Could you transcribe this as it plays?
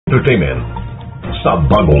entertainment sa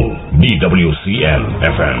bagong DWCN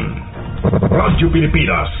FM. Radyo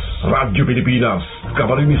Pilipinas, Radyo Pilipinas,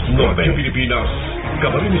 Camarines Norte, Pilipinas,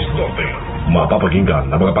 Camarines Norte.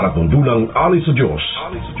 Mapapakinggan ang mga palatuntunang alay sa Diyos,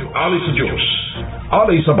 alay sa Diyos,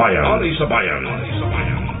 alay sa bayan, alay sa bayan.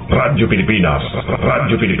 Radyo Pilipinas,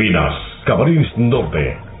 Radyo Pilipinas, Camarines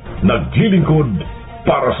Norte, naglilingkod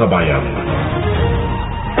para sa bayan.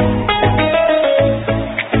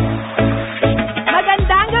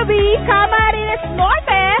 Magandang gabi, Camarines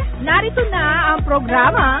Norte! Narito na ang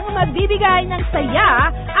programang magbibigay ng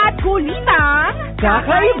saya at kulitan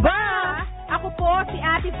kakaiba! Ako po si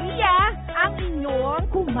Ate Pia, ang inyong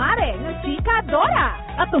kumare ng Chika Dora.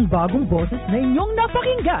 At ang bagong boses na inyong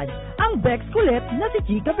napakinggan, ang Bex Kulit na si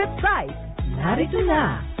Chika Betfry. Narito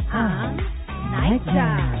na ang Night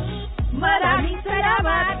Jam. Maraming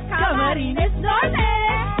salamat, Camarines Norte!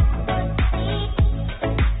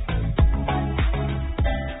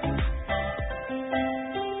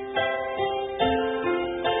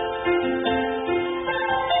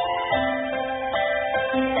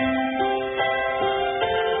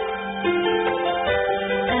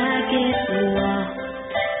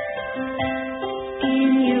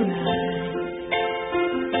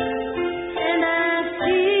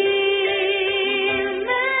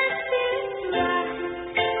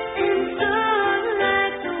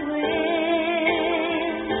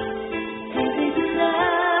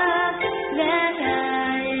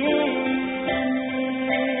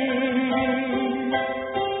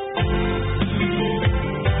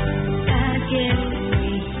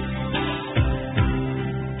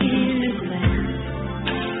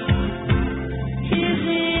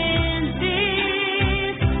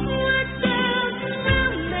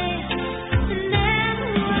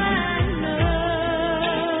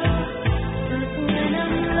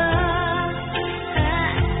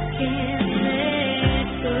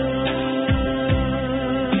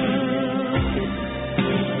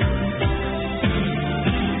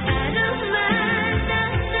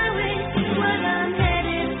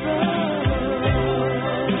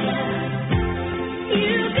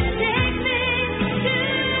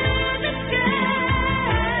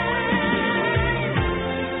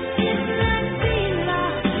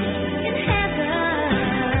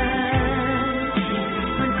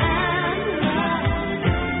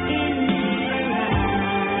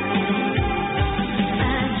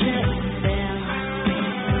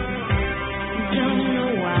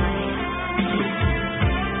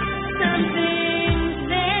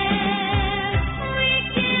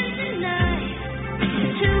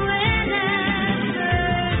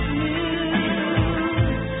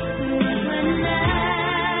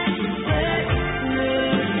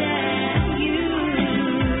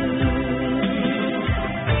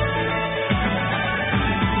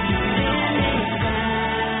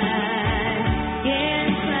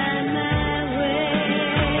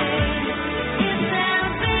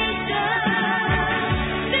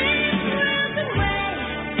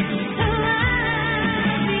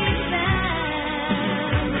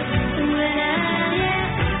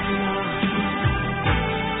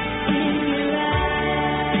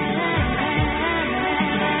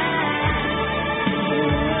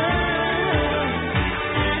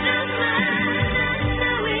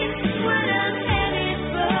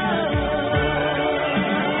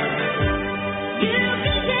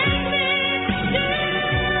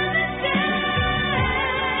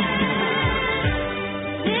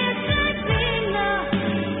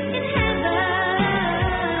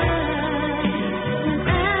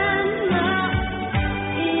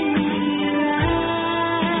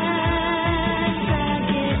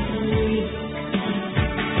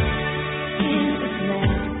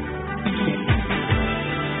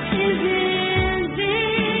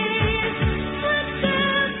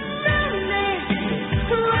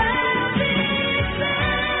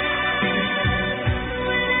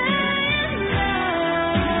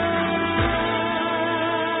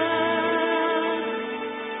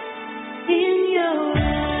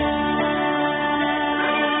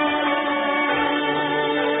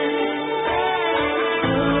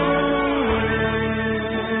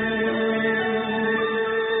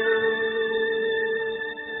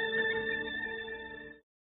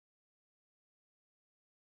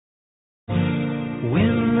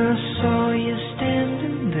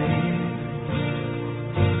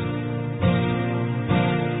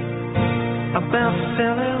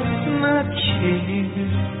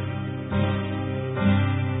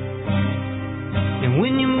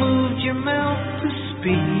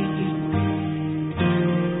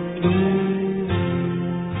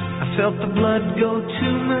 felt the blood go to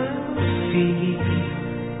my feet.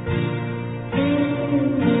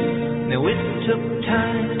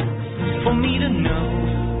 for me to know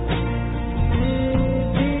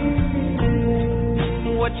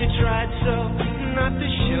what you tried so not to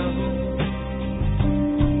show.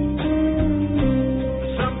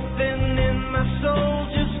 Something in my soul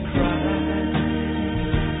just cried.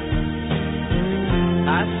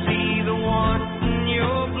 I see the want in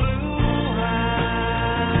your blue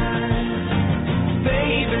eyes.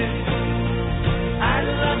 Baby, I'd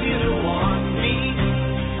love you to want me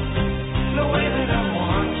the way that I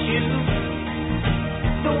want you,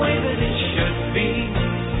 the way that it should be.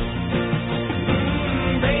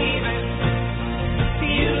 Baby,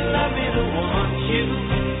 you love me to want you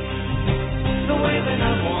the way that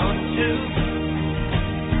I want to,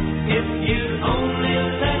 if you only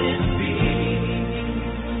let it be.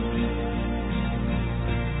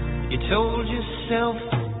 You told yourself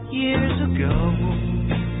years ago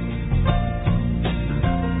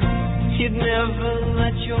you'd never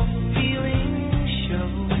let your feelings show.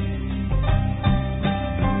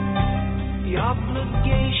 The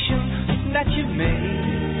obligation that you made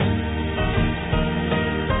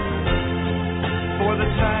for the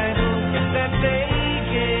title that they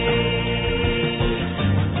gave.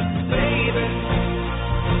 Baby,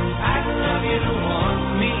 I'd love you to want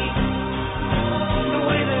me the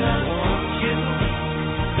way that I want you,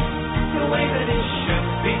 the way that it should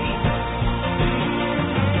be.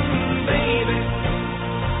 Baby,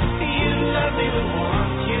 you love me to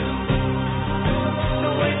want you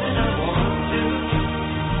the way that I want to,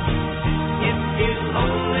 if you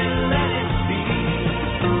only let it be.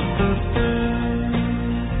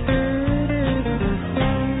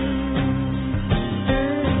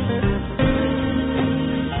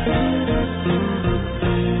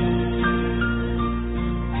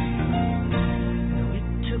 It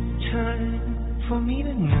took time for me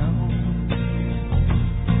to know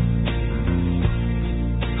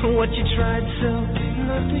what you tried so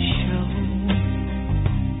not to show.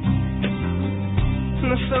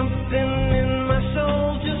 Something in my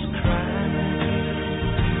soul just cried.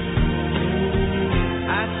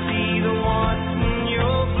 I see the want in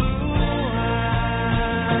your blue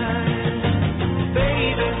eyes.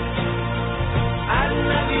 Baby, I'd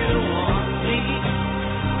love you to want me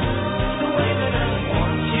the way that I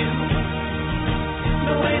want you,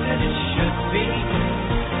 the way that it should be.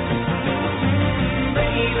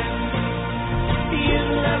 Baby, you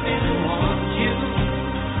love me to want you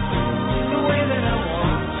the way that I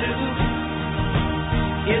want to,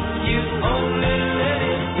 if you only let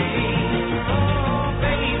it be. Oh,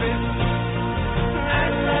 baby,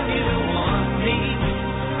 I'd love you to want me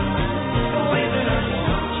the way that I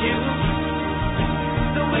want you,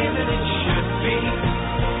 the way that it should be.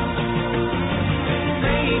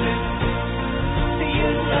 Baby, you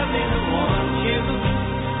love me to want you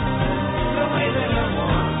the way that I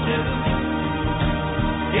want to,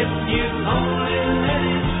 if you only let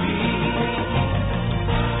it be.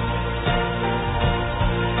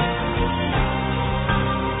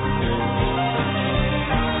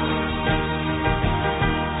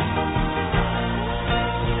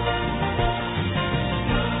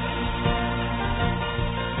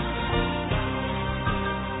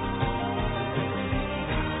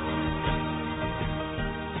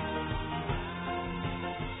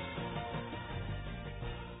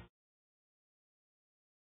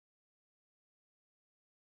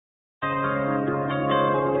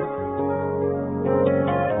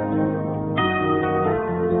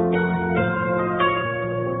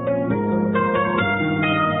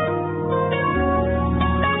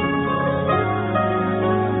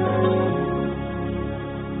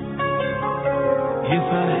 If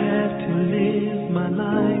I had to live my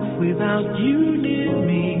life without you near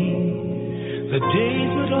me, the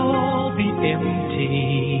days would all be empty.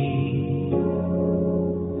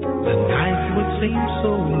 The nights would seem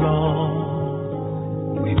so long.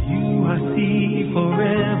 With you I see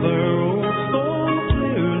forever oh so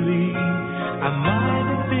clearly. I might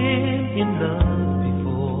have been in love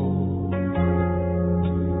before,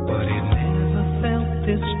 but it never felt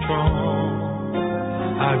this strong.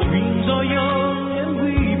 Our dreams are young and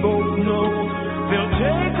we both know they'll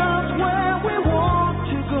take us where we want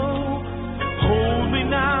to go. Hold me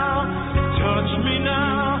now, touch me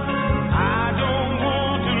now. I don't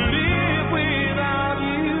want to live without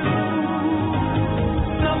you.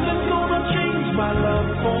 Nothing's gonna change my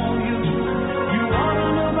love for you. You ought to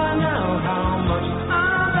know by now how much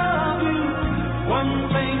I love you. One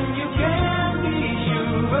thing you can be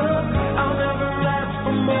sure of, I'll never ask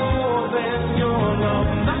for more than your love.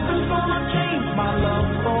 Nothing's gonna change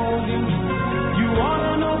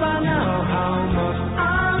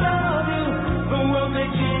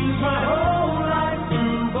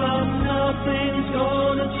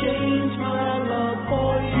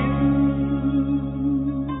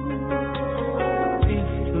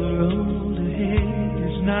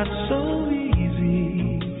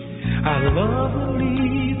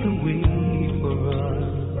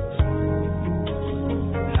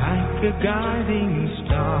a guiding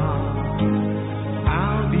star.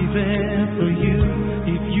 I'll be there for you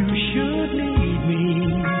if you should need me.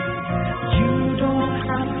 You don't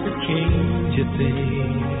have to change a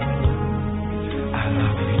thing. I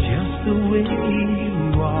love you just the way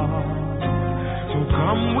you are. So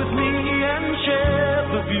come with me and share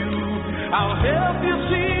the view. I'll help you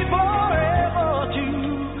see forever too.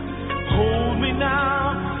 Hold me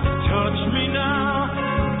now, touch me now.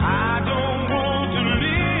 I don't want to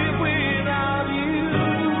live without you.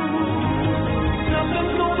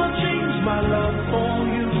 Nothing's gonna change my love for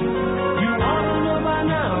you. You ought to know by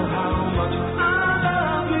now how much I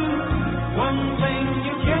love you. One thing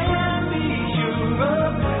you can't be sure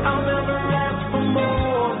of, I'll never ask for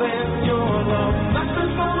more than your love.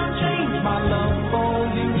 Nothing's gonna change my love for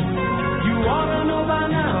you. You ought to know by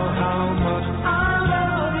now how much I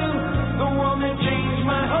love you. The one that changed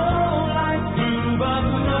my whole life through, but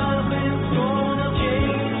nothing's gonna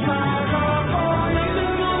change my love for you.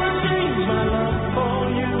 Nothing's gonna change my love for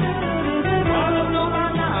you. You ought to know by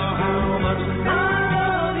now how much I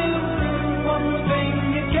love you. One thing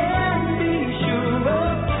you can't be sure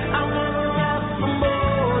of, I'll never ask for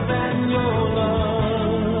more than your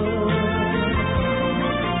love.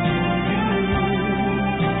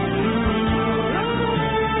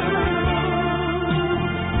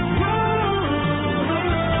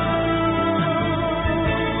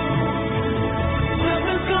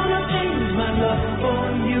 Nothing's gonna change my love for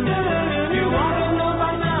you. You ought to know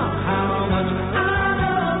by now how much I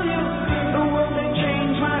love you. The one that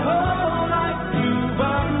changed my whole life through,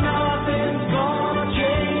 but nothing's gonna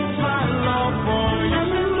change my love for you.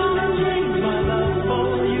 Nothing's gonna change my love for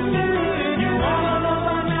you. You ought to know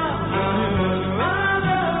by now how much I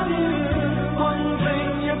love you. One thing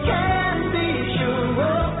you can't be sure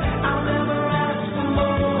of, I'll never ask for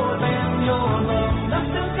more than your love.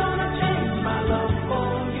 Nothing's gonna change my love for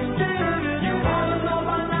you. You ought to know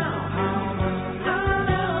by now how much I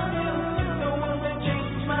love you. The one that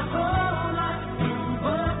changed my whole life through,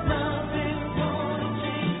 but nothing's gonna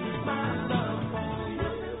change my love for you.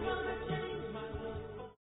 Nothing's gonna change my love for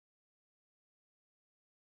you.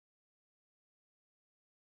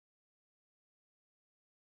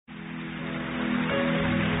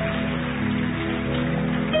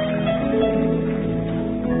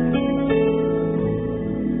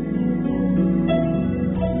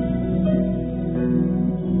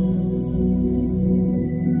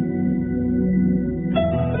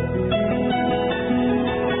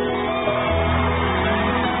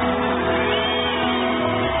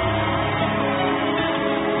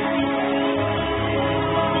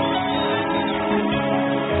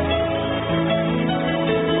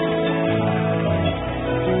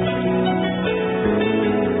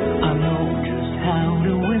 I know just how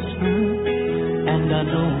to whisper, and I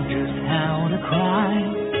know just how to cry.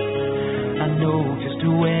 I know just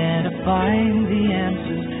where to find the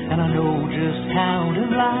answers, and I know just how to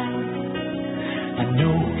lie. I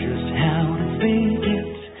know just how to fake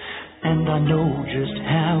it, and I know just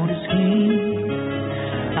how to scheme.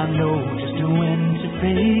 I know just when to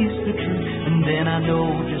face the truth, and then I know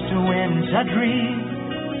just when to dream.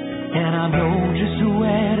 And I know just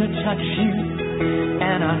where to touch you,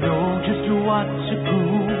 and I know just what to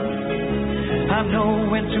prove. I know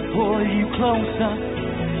when to pull you closer,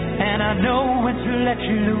 and I know when to let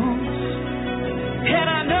you loose. And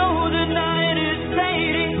I know the night is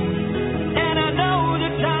fading, and I know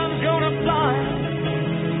the time's gonna fly.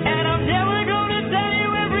 And I'm never gonna tell you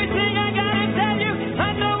everything I gotta tell you. I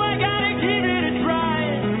know I gotta keep it a try.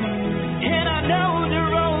 And I know the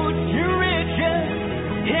road to riches,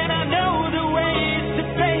 and I know the ways to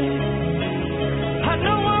fame. I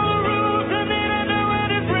know all the rules, and then I know how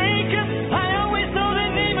to break 'em. I always know the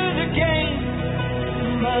name of the game,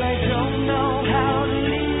 but I don't know how to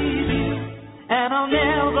leave you, and I'll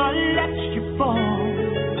never let you fall.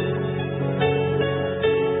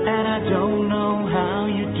 And I don't know how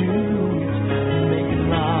you do it, making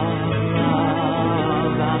love out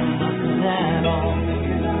of nothing at all.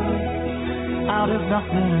 Out of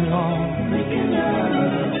nothing at all.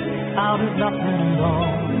 Out of nothing at all.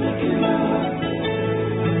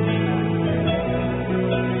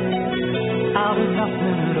 Out of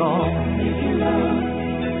nothing at all.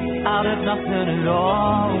 Out of nothing at all.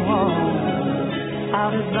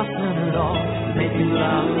 Out of nothing at all. Making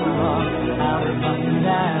love out of nothing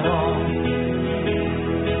at all.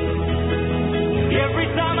 Every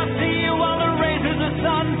time I see you, all the rays of the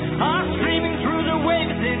sun are streaming through the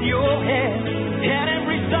waves in your head. And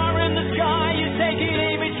every star in the sky, you take it,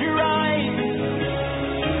 aim at your eyes.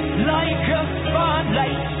 Like a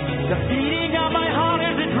spotlight, the beating of my heart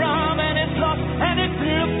is a drum, and it's lost, and it's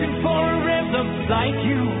looking for a rhythm like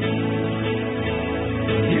you.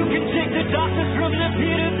 darkness from the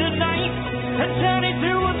pit of the night and turn it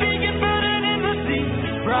to a beacon burning in the sea.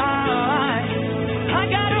 Right, I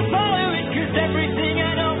gotta follow it 'cause everything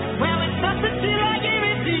I know, well, it's nothing till I give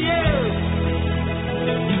it to you.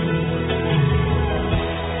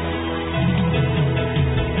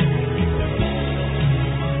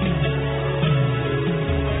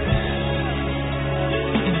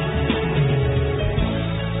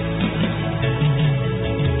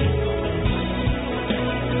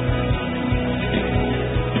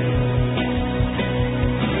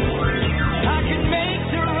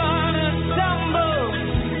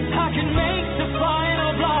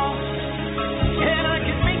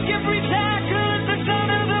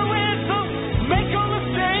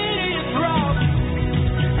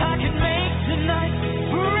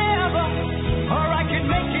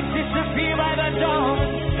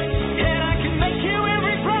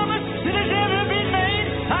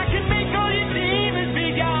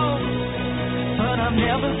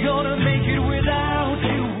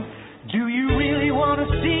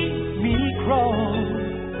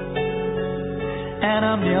 And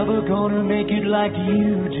I'm never gonna make it like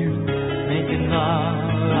you do, making love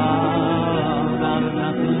out of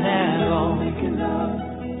nothing at all,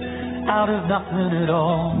 out of nothing at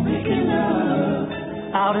all, making love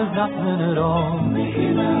out of nothing at all,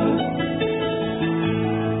 making love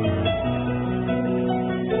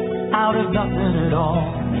out of nothing at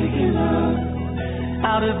all, making love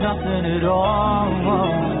out of nothing at all,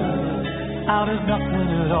 out of nothing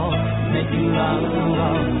at all, making love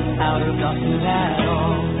out of nothing at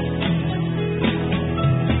all.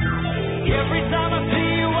 Every time I see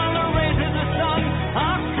you on the rays of the sun,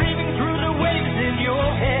 I'm streaming through the waves in your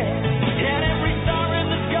head. And every star in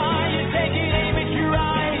the sky, you take it, aim at your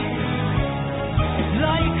eyes.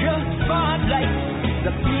 Like a spotlight,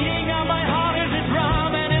 the beating of my heart is a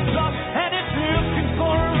drum, and it's up, and it's looking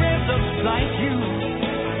for a rhythm like you.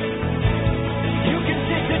 You can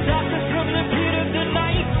take the darkness from the pit of the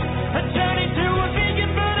night and turn it to a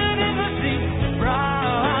beacon burning in the sea.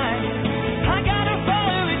 Right, I gotta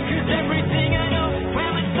follow it 'cause everything I know,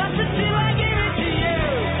 well, it's nothing till I give it to you.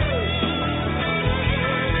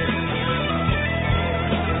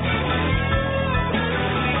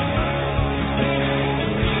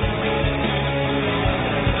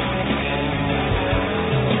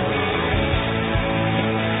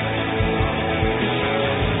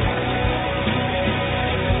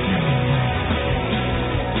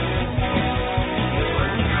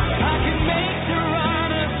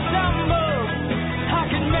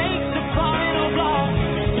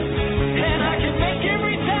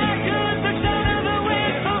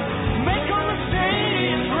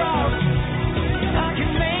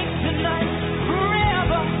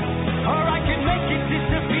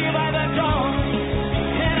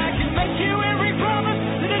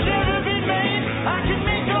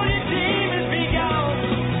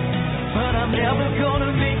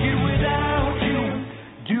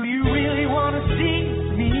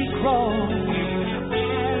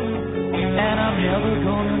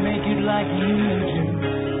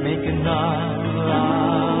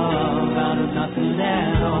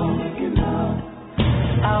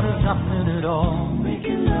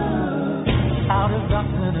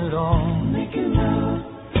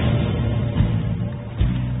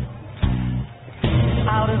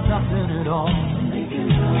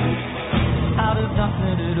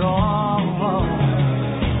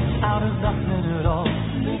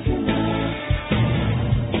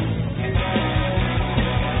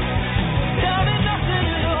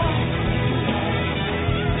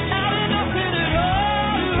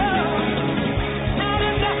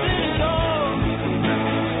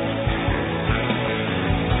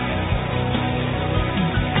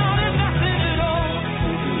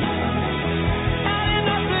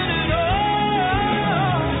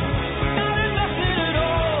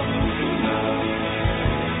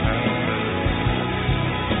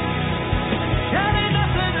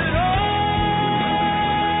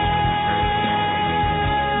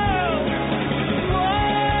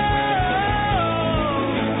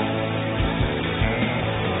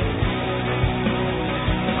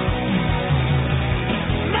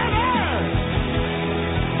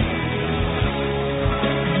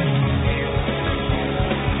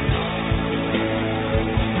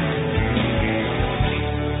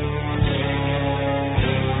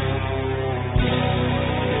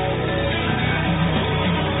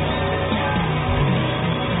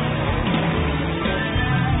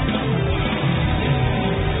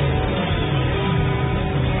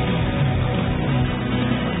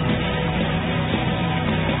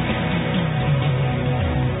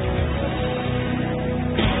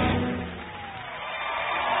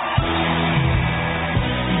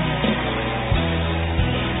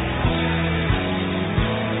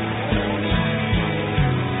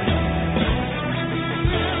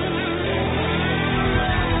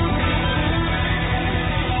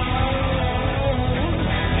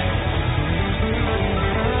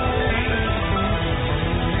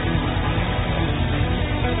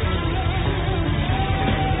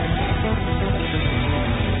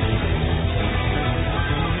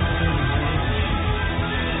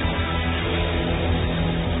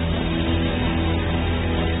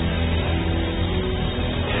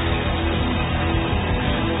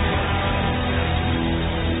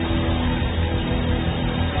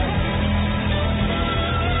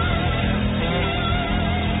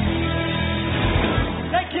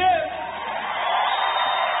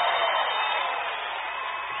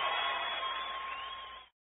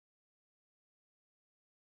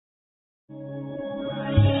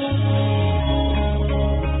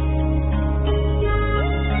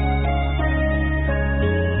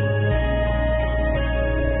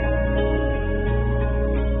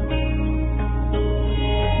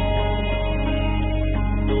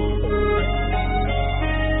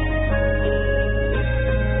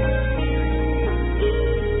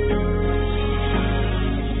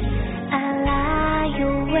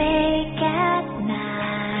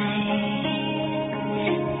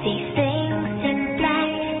 see things in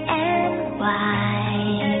black and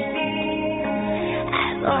white.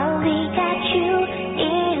 I've only got you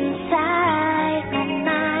inside my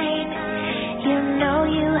mind. You know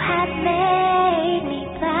you have made me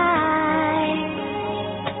blind.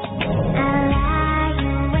 I lie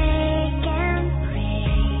awake and pray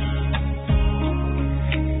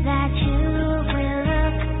that you will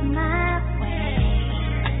look my way.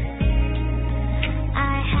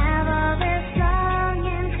 I have all this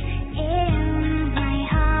longing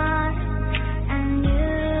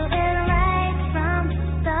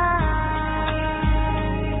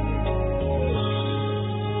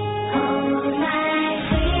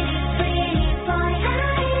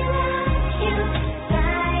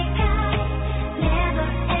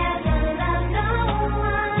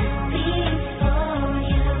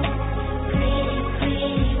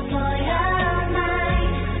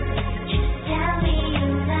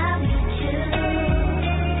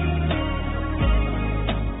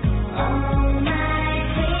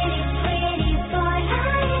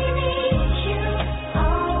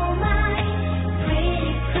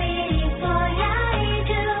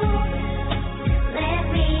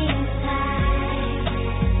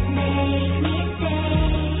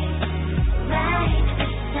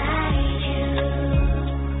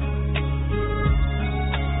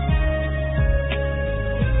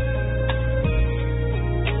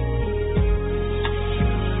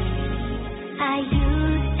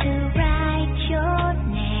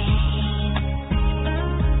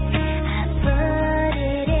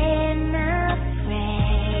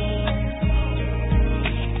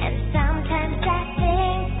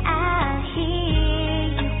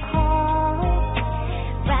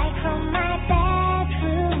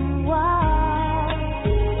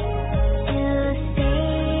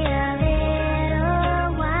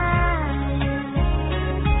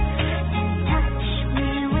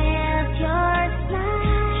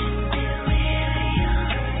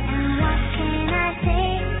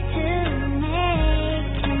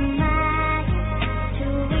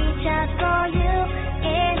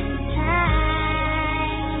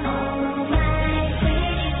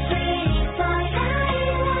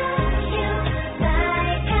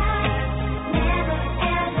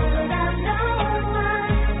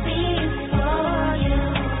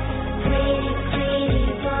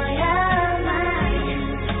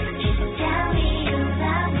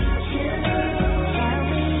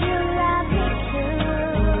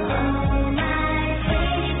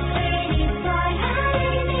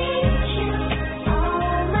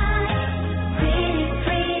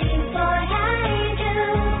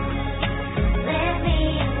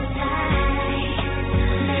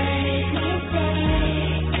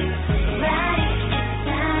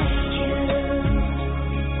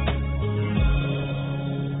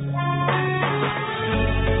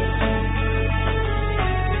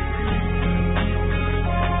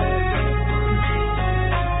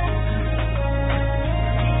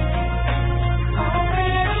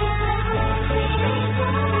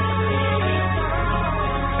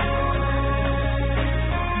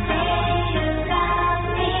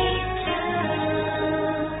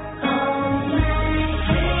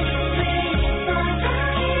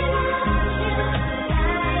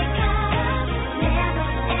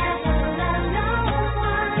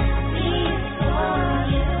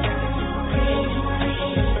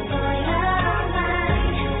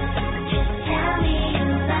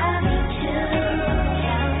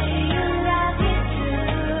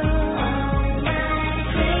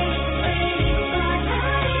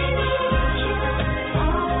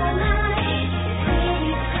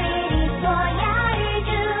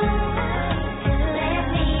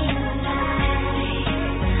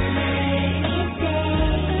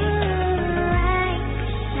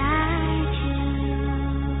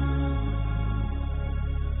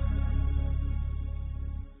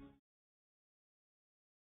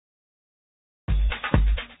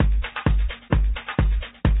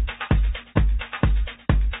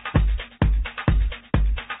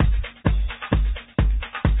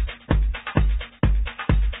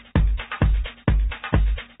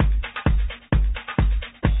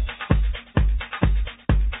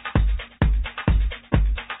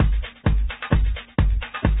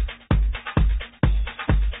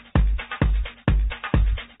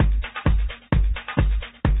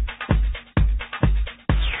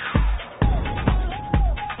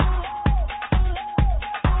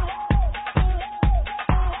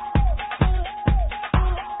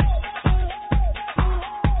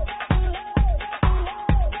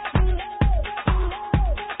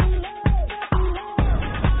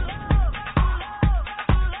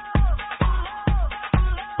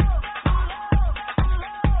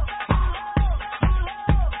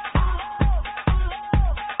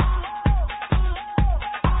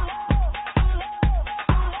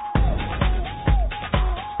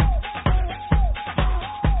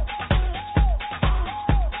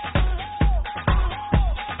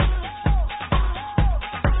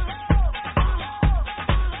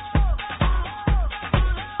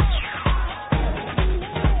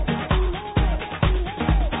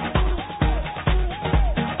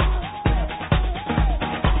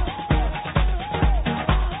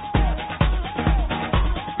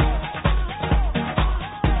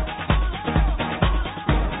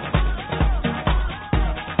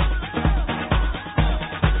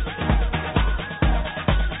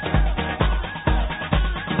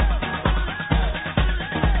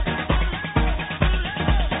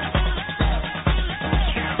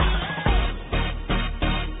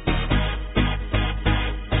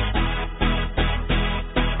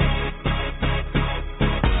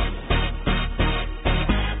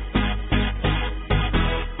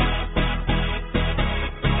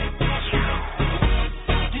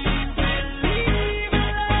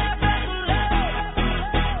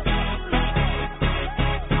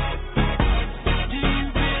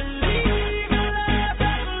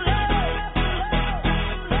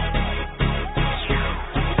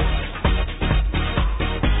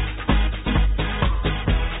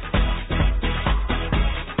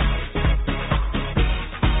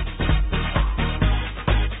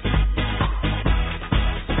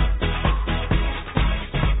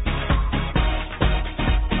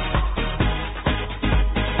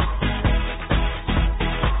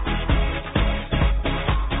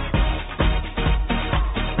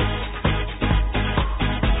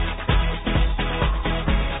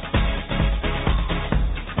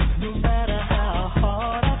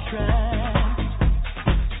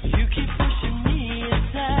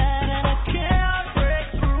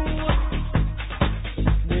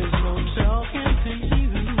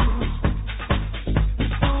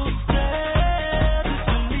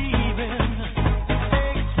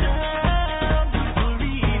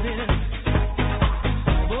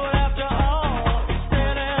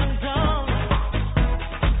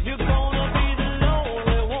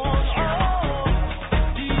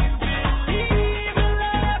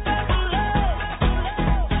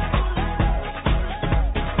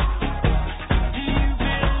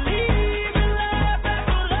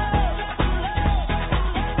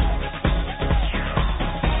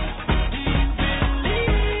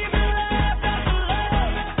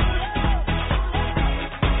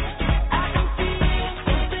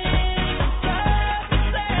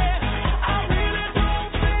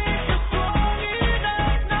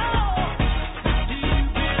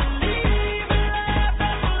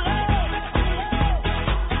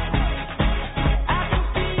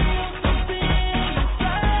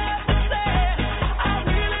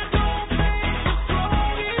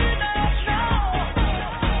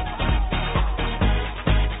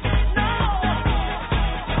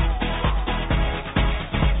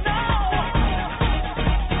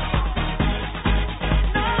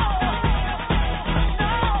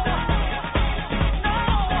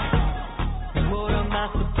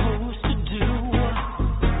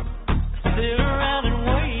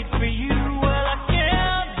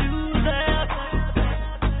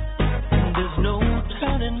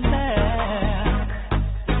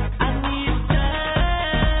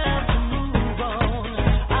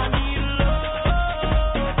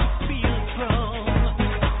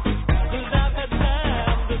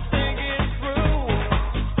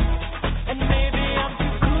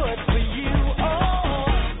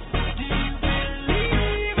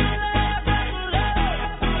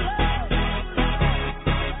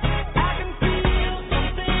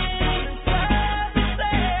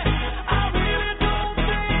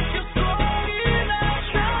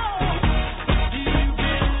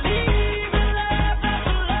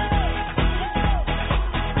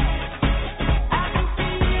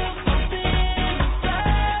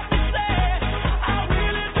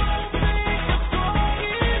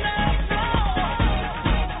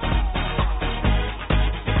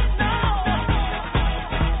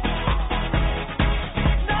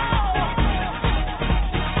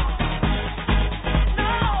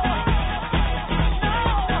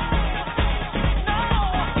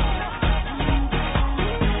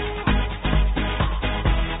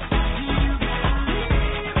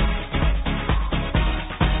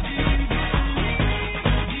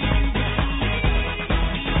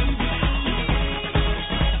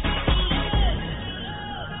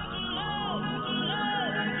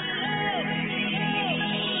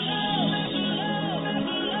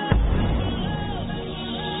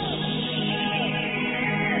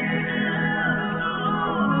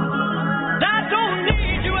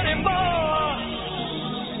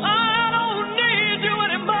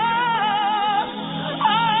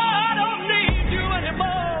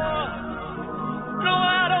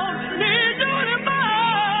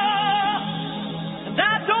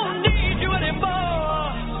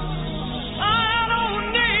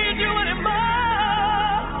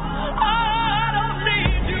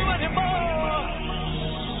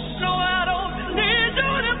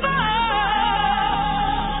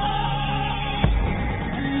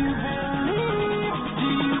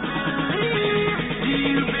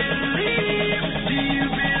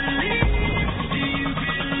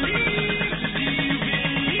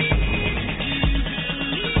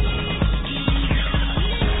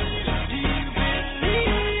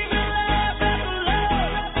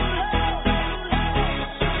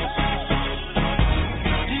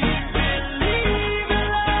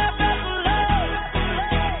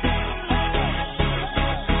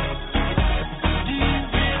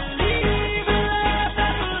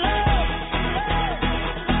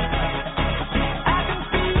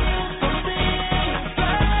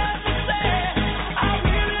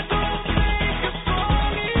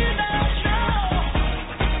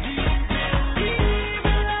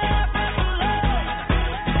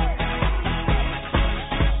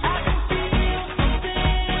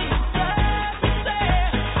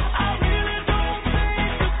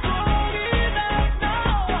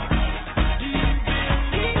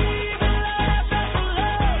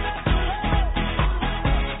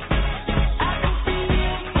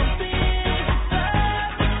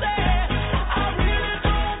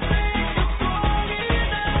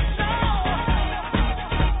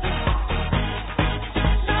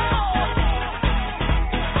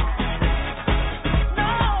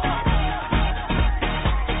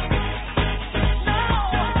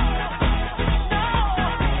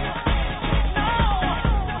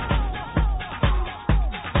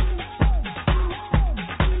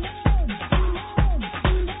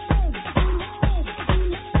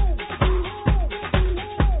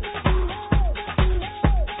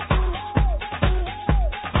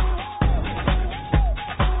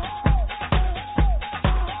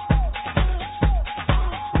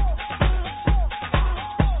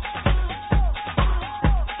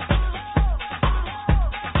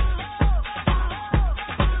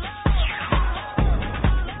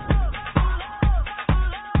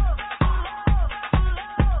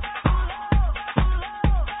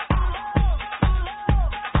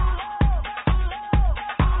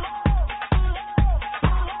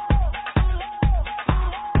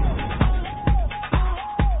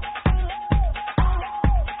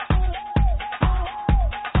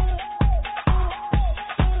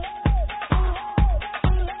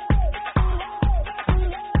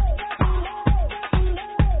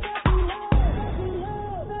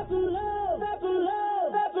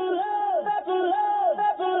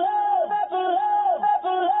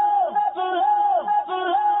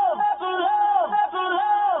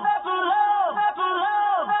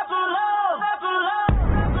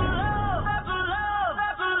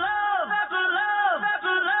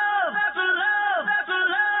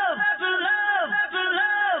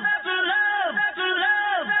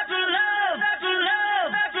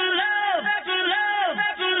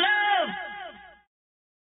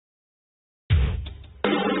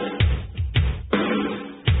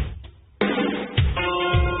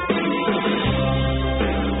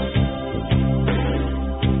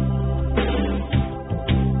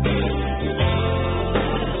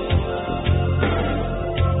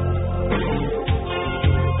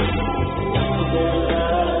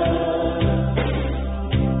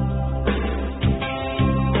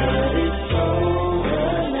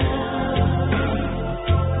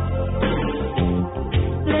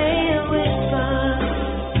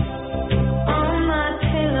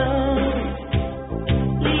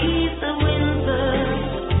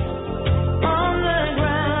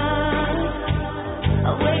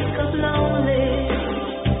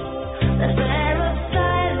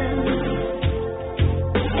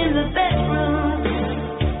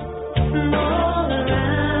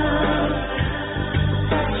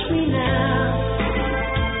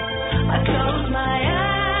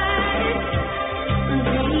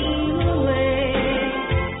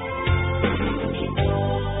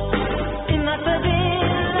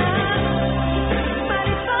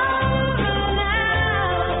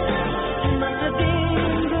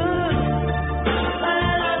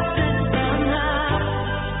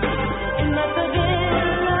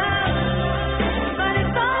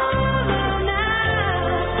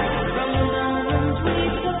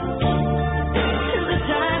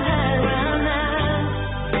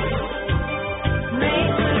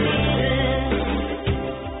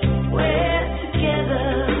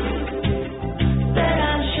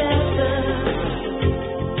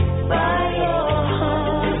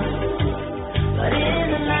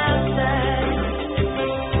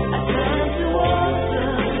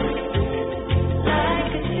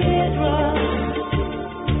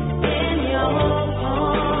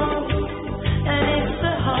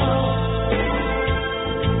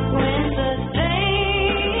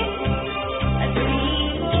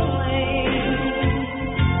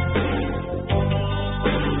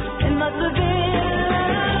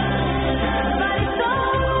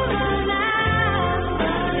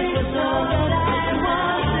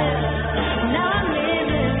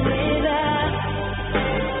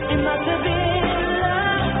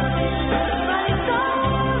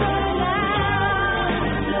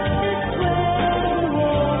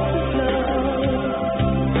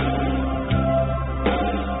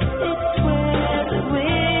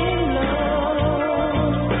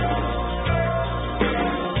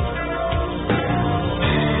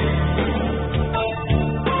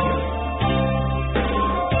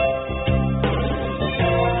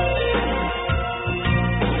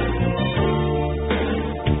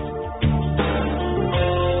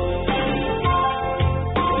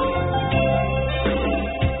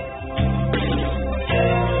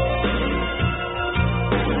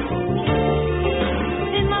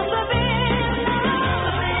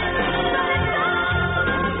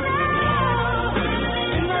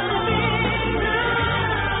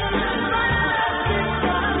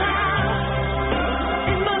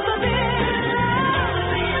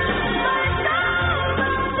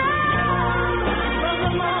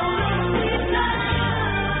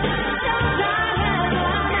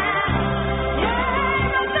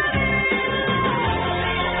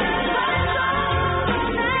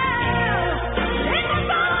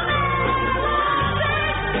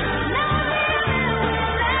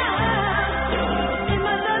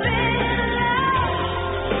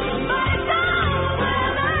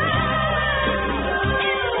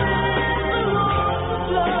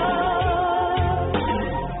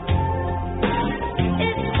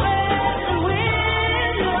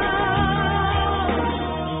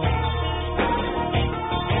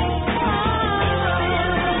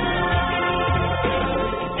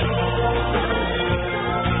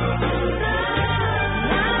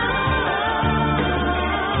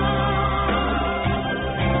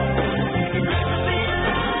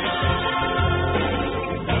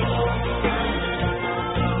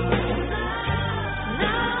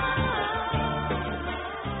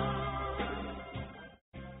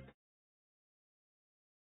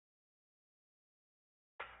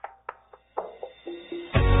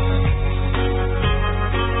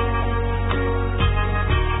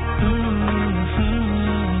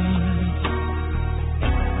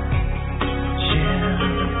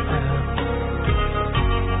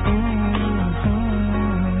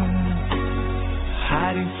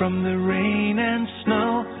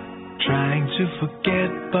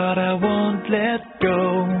but I won't let go.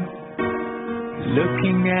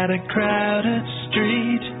 Looking at a crowded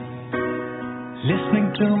street, listening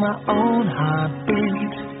to my own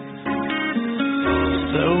heartbeat.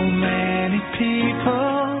 So many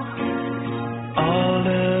people all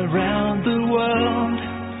around the world.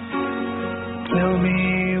 Tell me,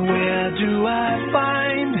 where do I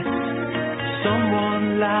find someone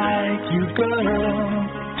like you, girl?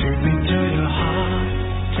 Take me to your heart,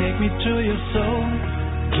 take me to your soul.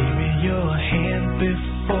 Give me your hand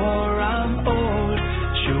before I'm old.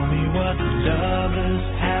 Show me what lovers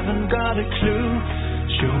haven't got a clue.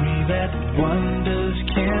 Show me that wonders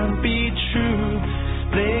can be true.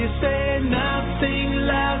 They say nothing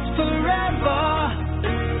lasts forever.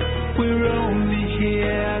 We're only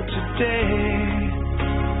here today.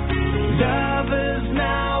 Love is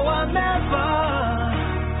now or never.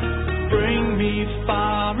 Bring me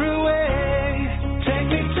far away. Take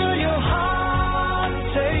me to your heart,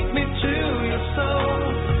 take me to your soul.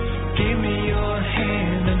 Give me your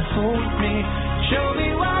hand and hold me. Show me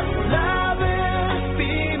what love is.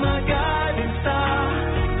 Be my guiding star.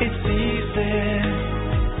 It's easy.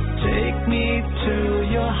 Take me to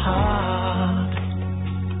your heart.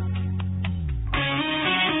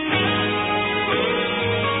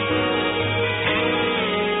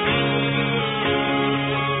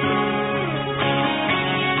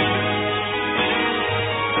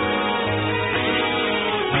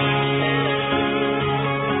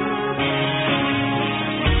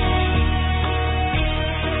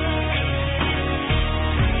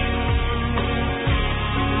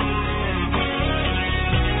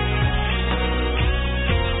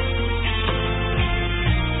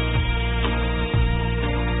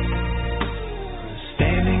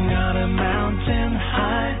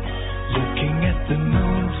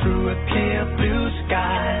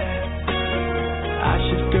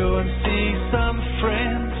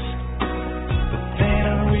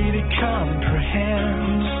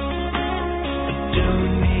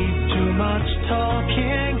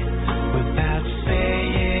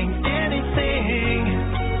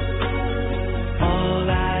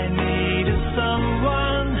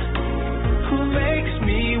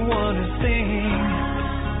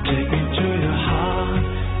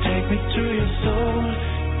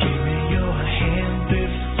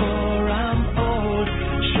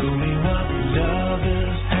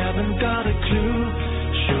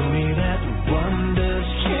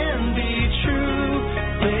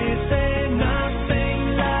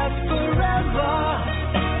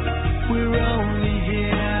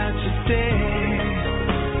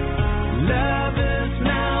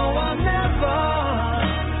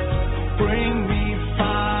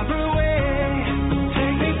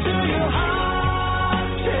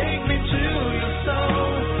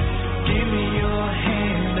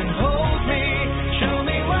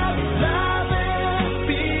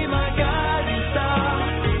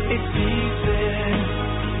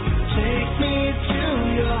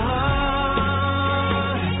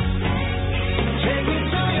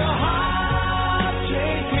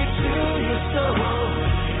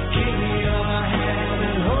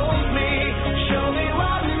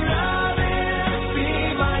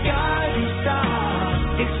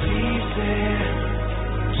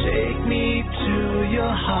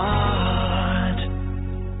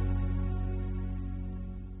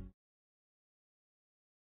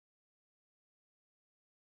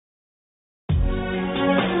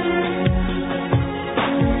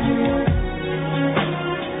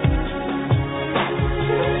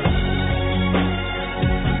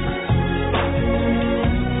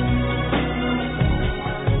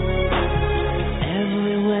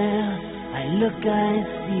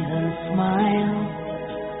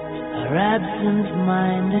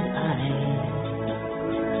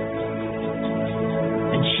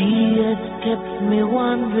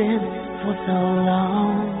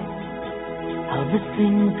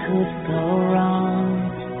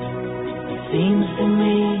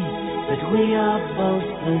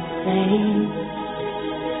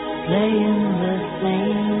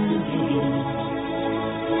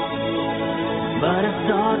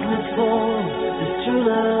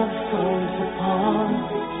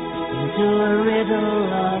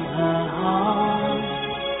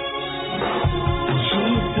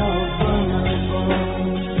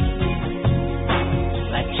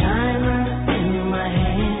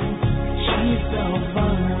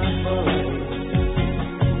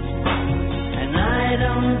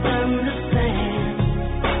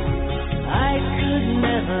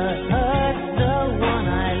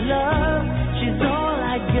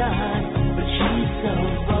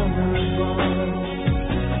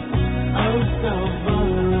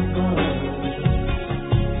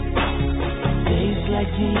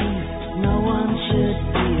 like me, no one should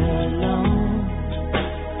be alone.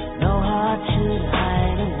 No heart should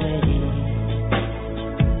hide away.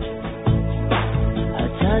 A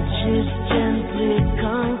touch is gently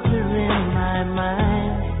conquering my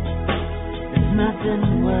mind. There's nothing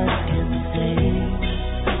words can say.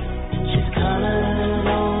 She's colored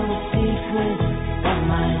all the secrets of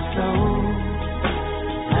my soul.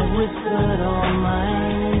 I whispered all my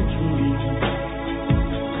dreams.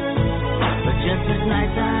 But just as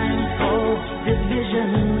nighttime falls, this vision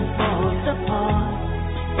falls apart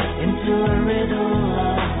into a riddle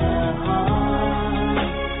of the heart.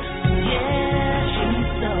 Yeah, she's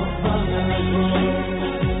so vulnerable,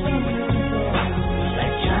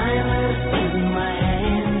 like China in my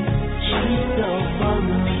hand. She's so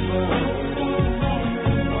vulnerable,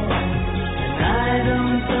 and I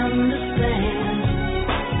don't understand.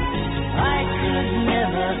 I could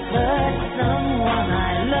never hurt someone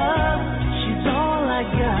I love. She's all I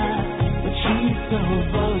got, but she's so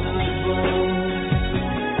vulnerable.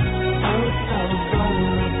 Oh, so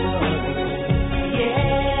vulnerable.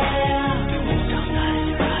 Yeah, don't let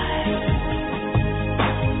it ride.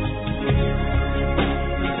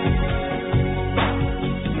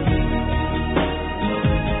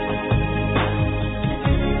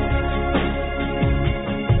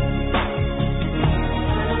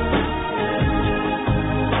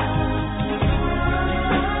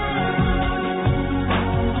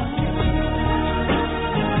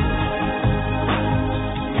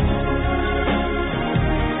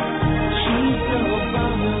 She's so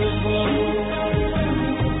vulnerable,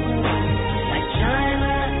 like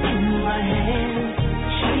China in my hand.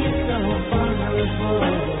 She's so vulnerable,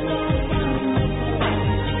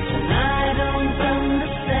 and I don't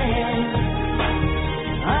understand.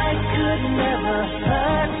 I could never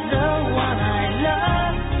hurt the one I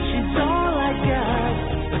love. She's all I got,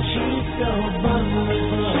 but she's so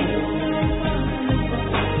vulnerable,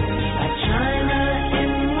 like China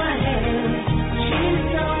in my hand. She's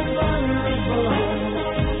so vulnerable,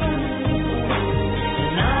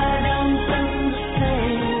 and I don't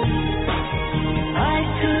understand. I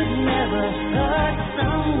could never hurt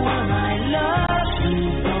someone I love.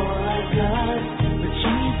 She's all I got, but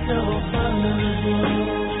she's so vulnerable.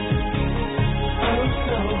 Oh,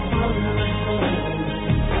 so vulnerable.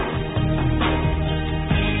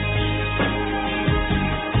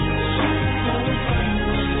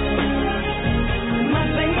 My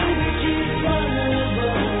baby, she's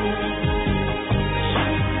vulnerable.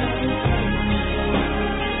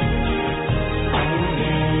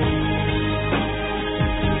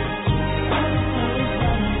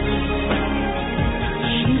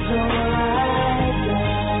 She's all I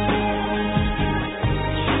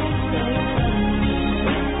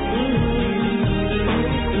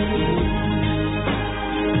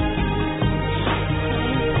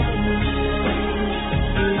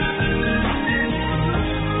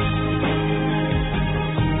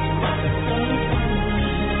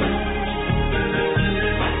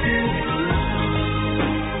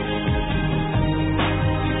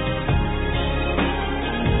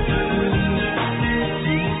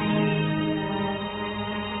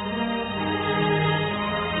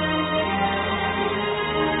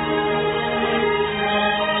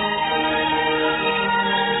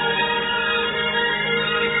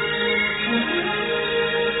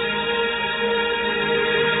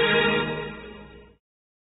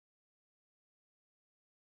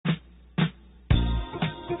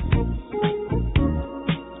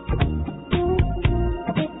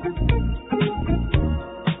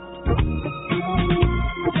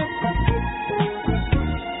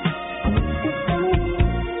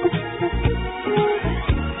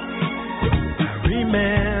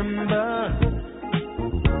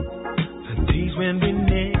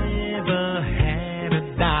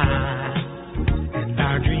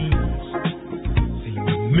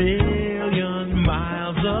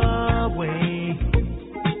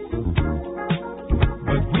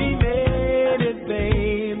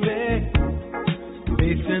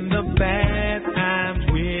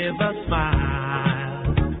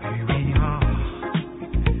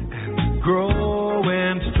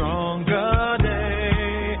stronger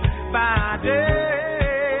day by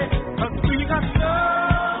day. 'Cause we got love.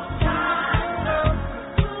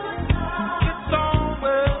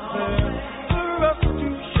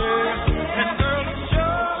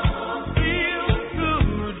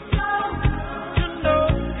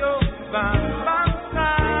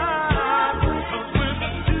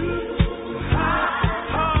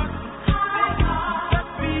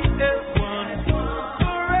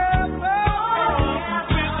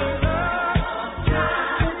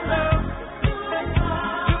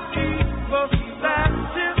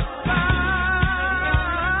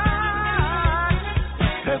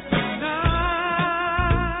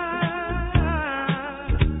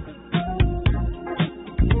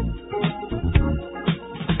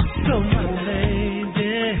 So my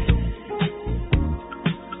lady,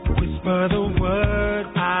 whisper the word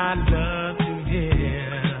I love to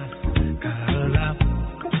hear. Gotta love,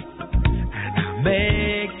 and I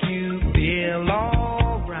make you feel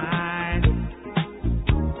alright.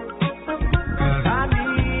 'Cause I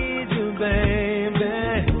need you, baby,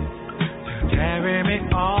 to carry me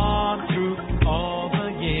on through all the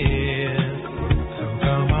years. So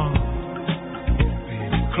come on,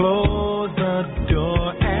 baby, close the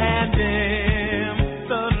door and dance.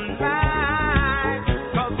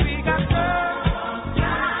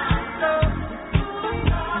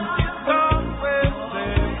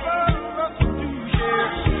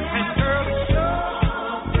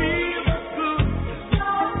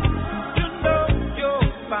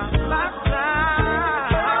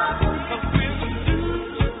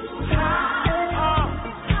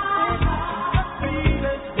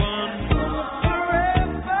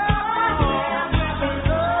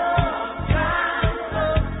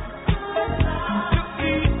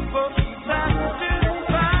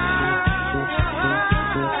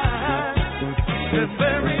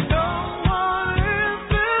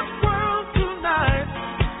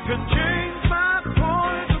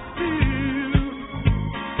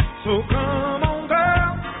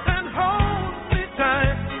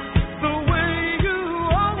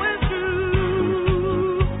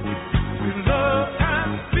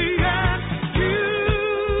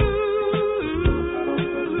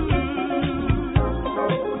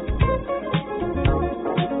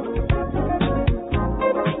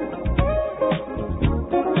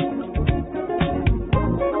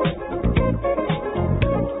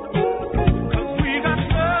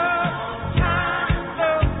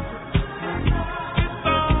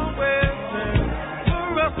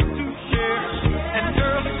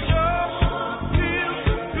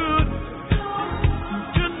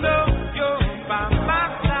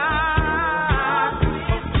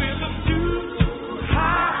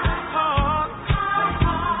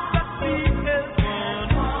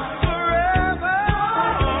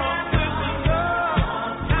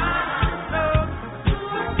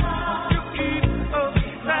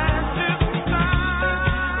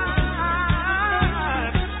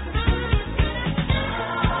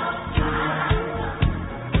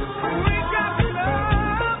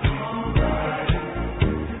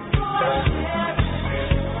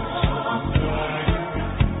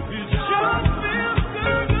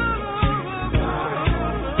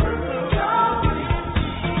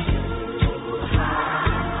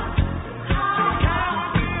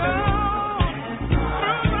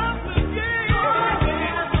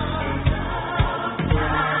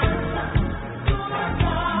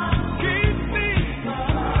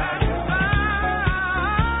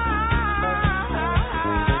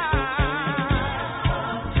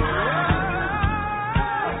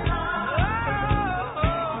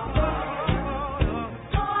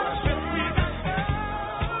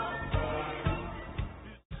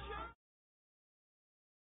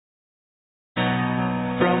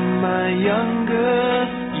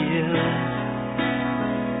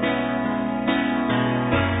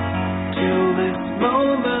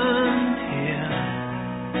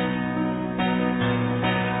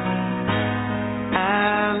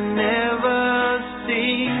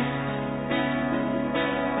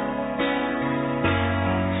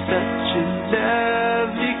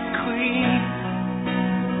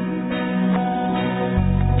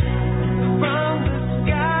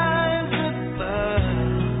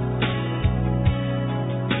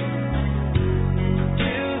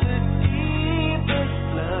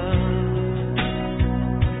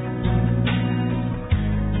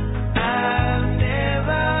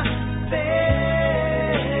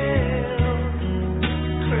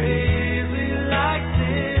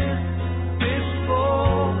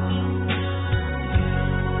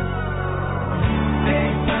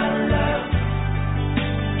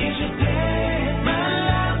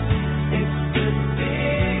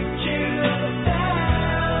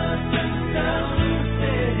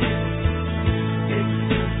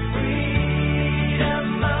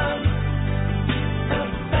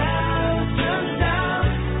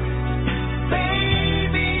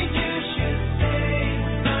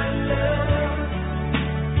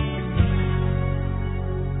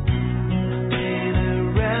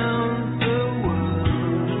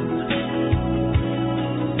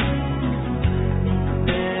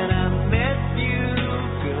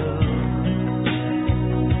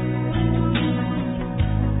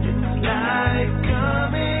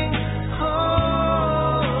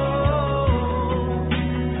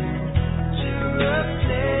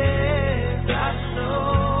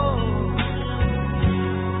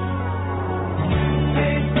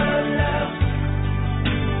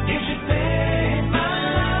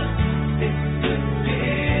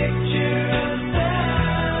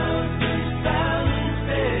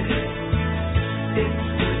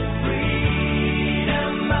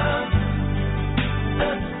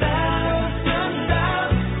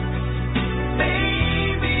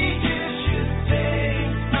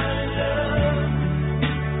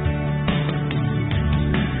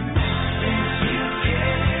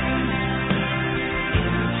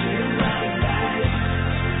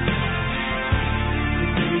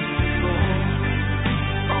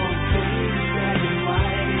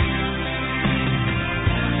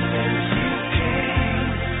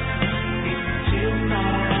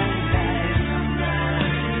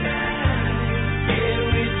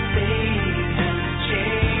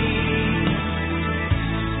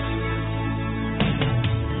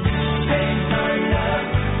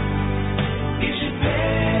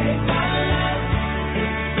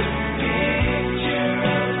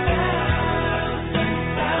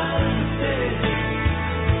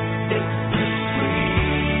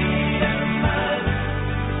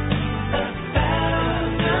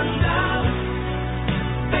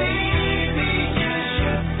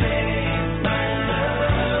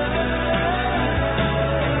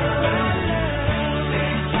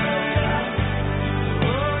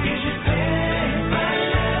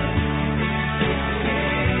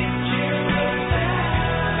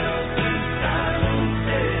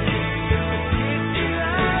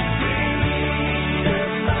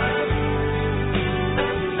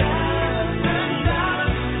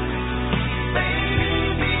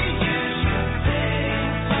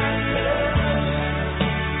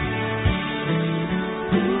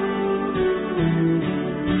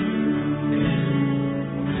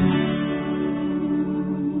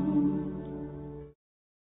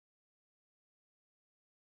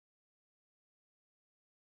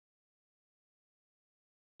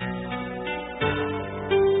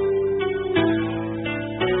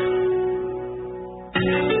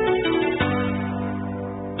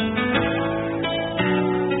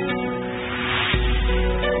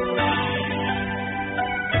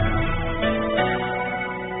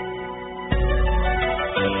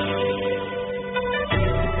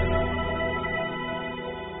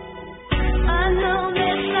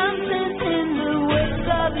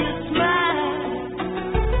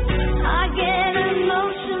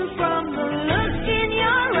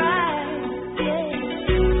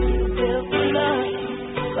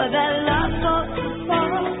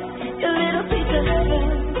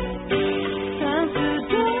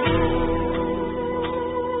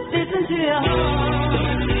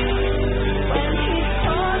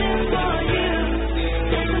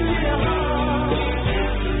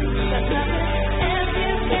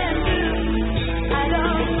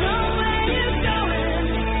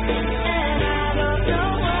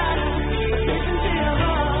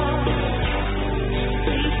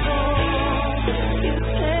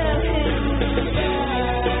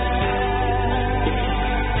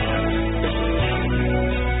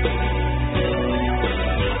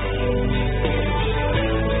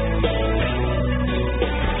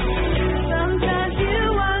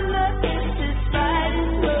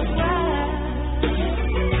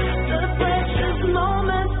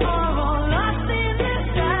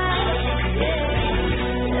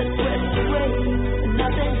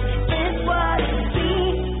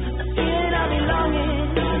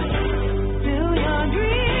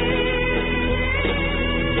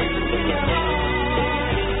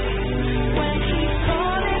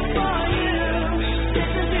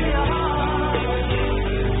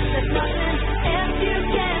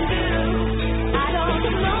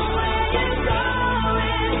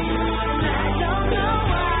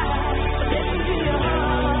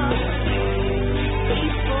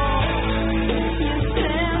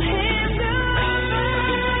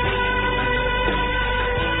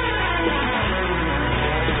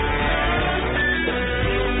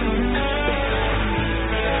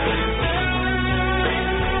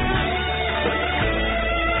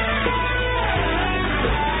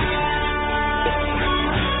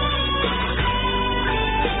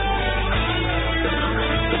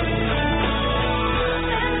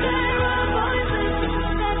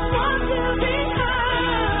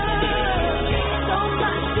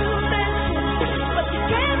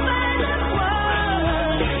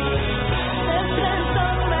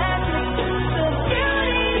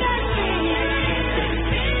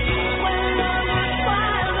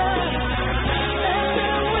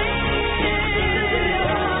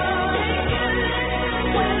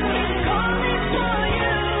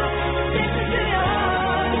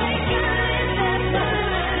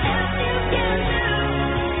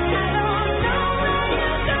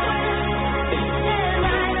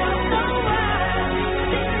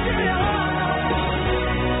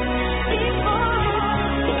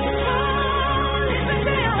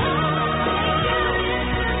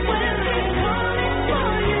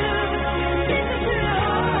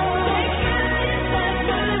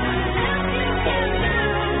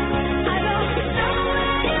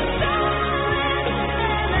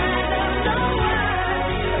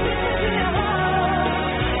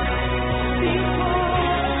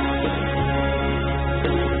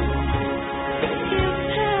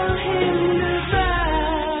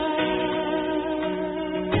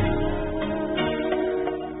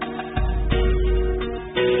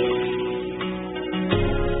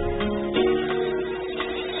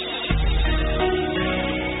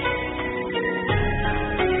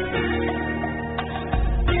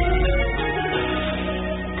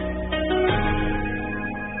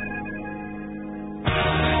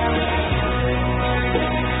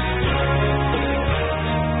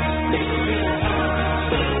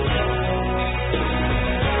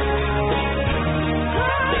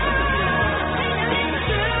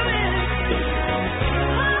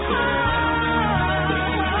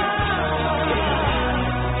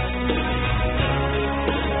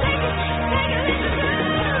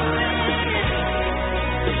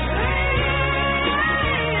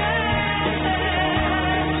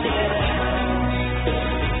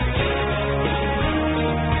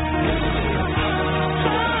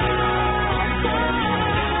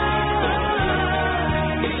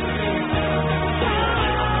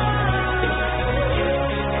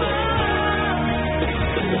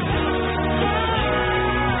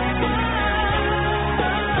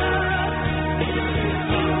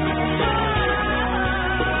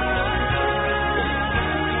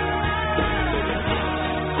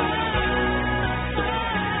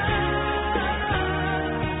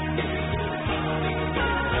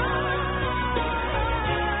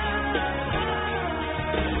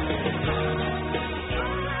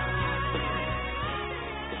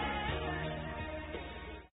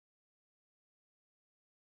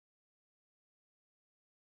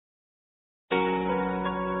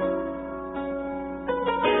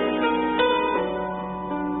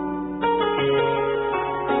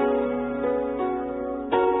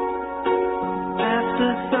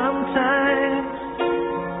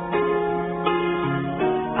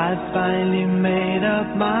 I finally made up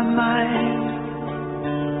my mind.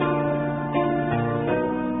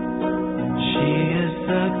 She is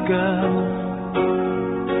the girl,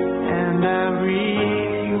 and I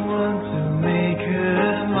really want to make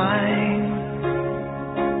her mine.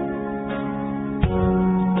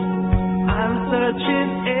 I'm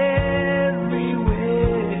searching everywhere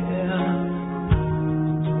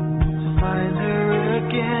to find her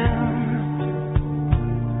again.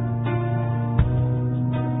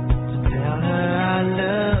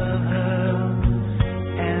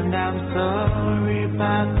 Sorry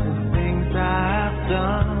about the things I've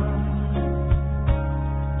done.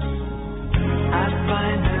 I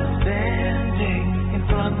find her standing in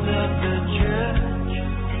front of the church,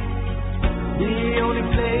 the only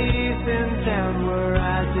place in town where I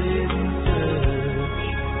didn't search.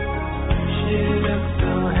 She looks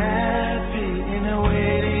so happy in a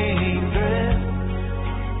wedding dress,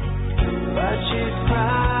 but she's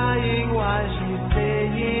crying while she's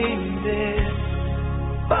saying this.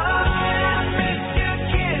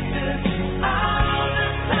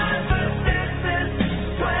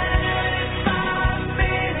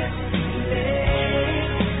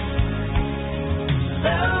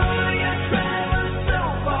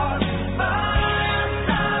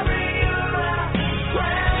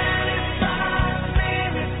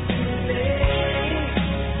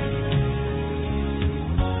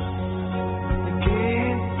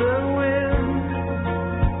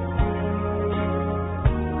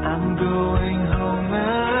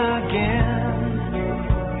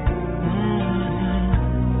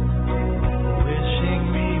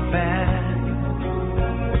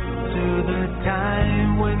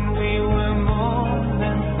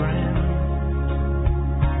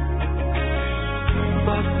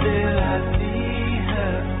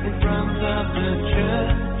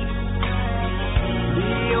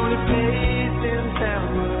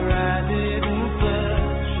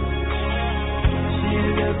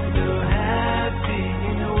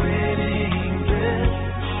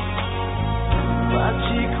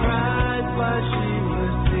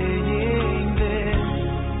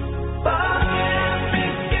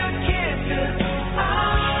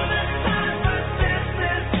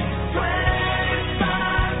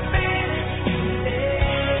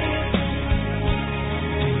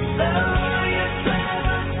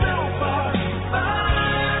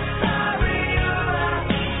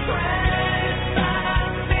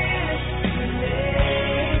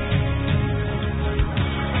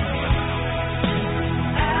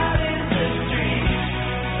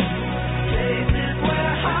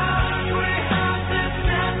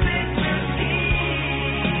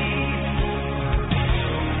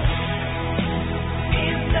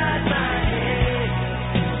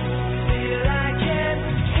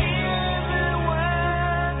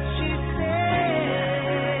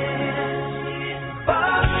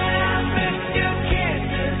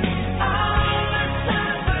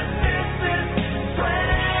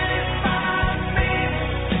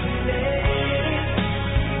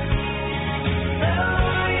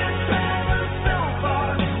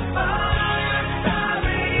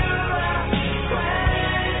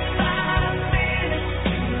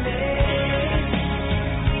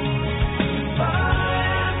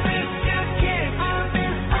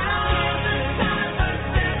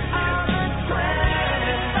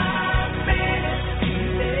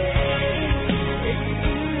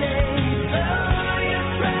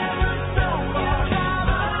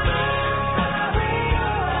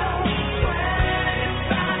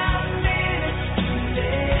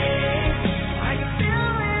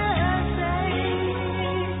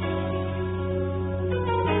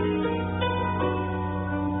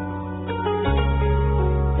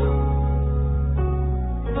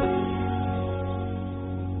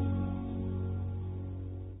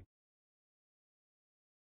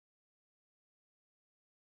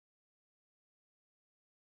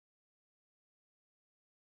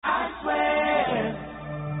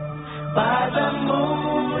 By the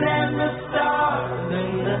moon and the stars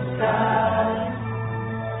in the sky,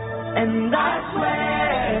 and I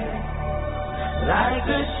swear, like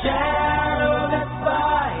a shadow that's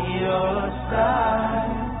by your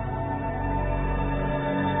side.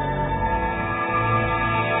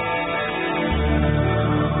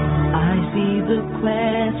 I see the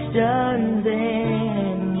questions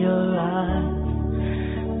in your eyes.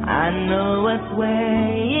 I know what's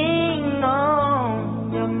weighing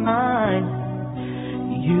on your mind.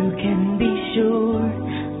 You can be sure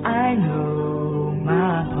I know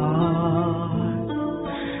my part,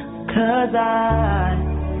 'cause I've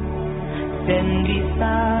been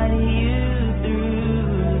beside you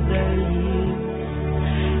through the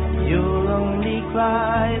years. You'll only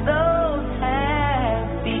cry those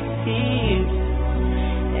happy tears.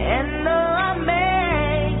 And though I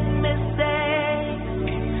make mistakes,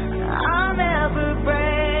 I'll never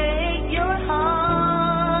break your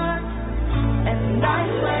heart. And I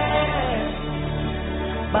swear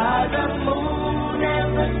by the moon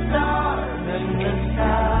and the stars and the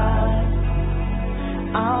sky,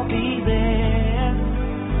 I'll be there.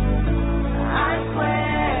 I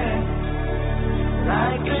swear,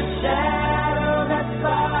 like a shadow that's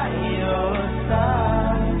by your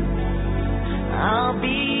side, I'll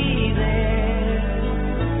be there.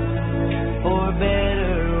 For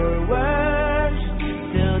better or worse,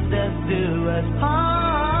 till death do us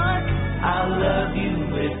part. I love you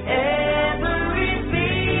with every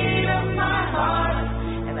beat of my heart,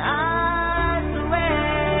 and I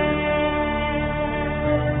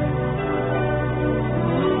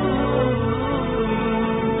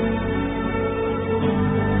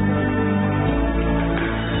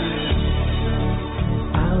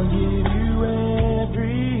I'll give you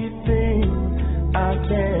everything I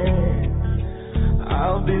can.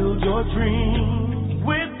 I'll build your dreams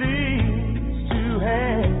with these two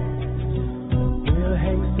hands. We'll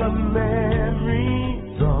hang some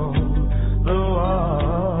memories on the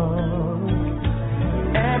wall.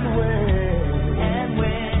 And when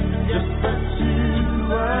just the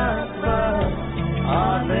two of us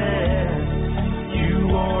are there, you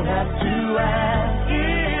won't have to ask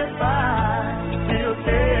if I still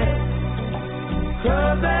care.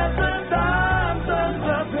 'Cause as the time turns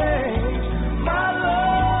the page, my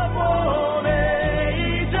love won't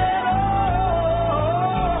age at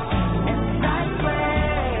all. And I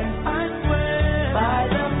swear by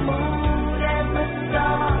the moon and the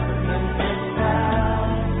stars and the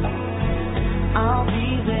sky, I'll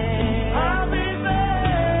be there. I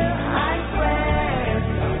swear,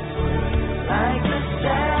 like a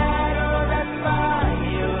shadow that's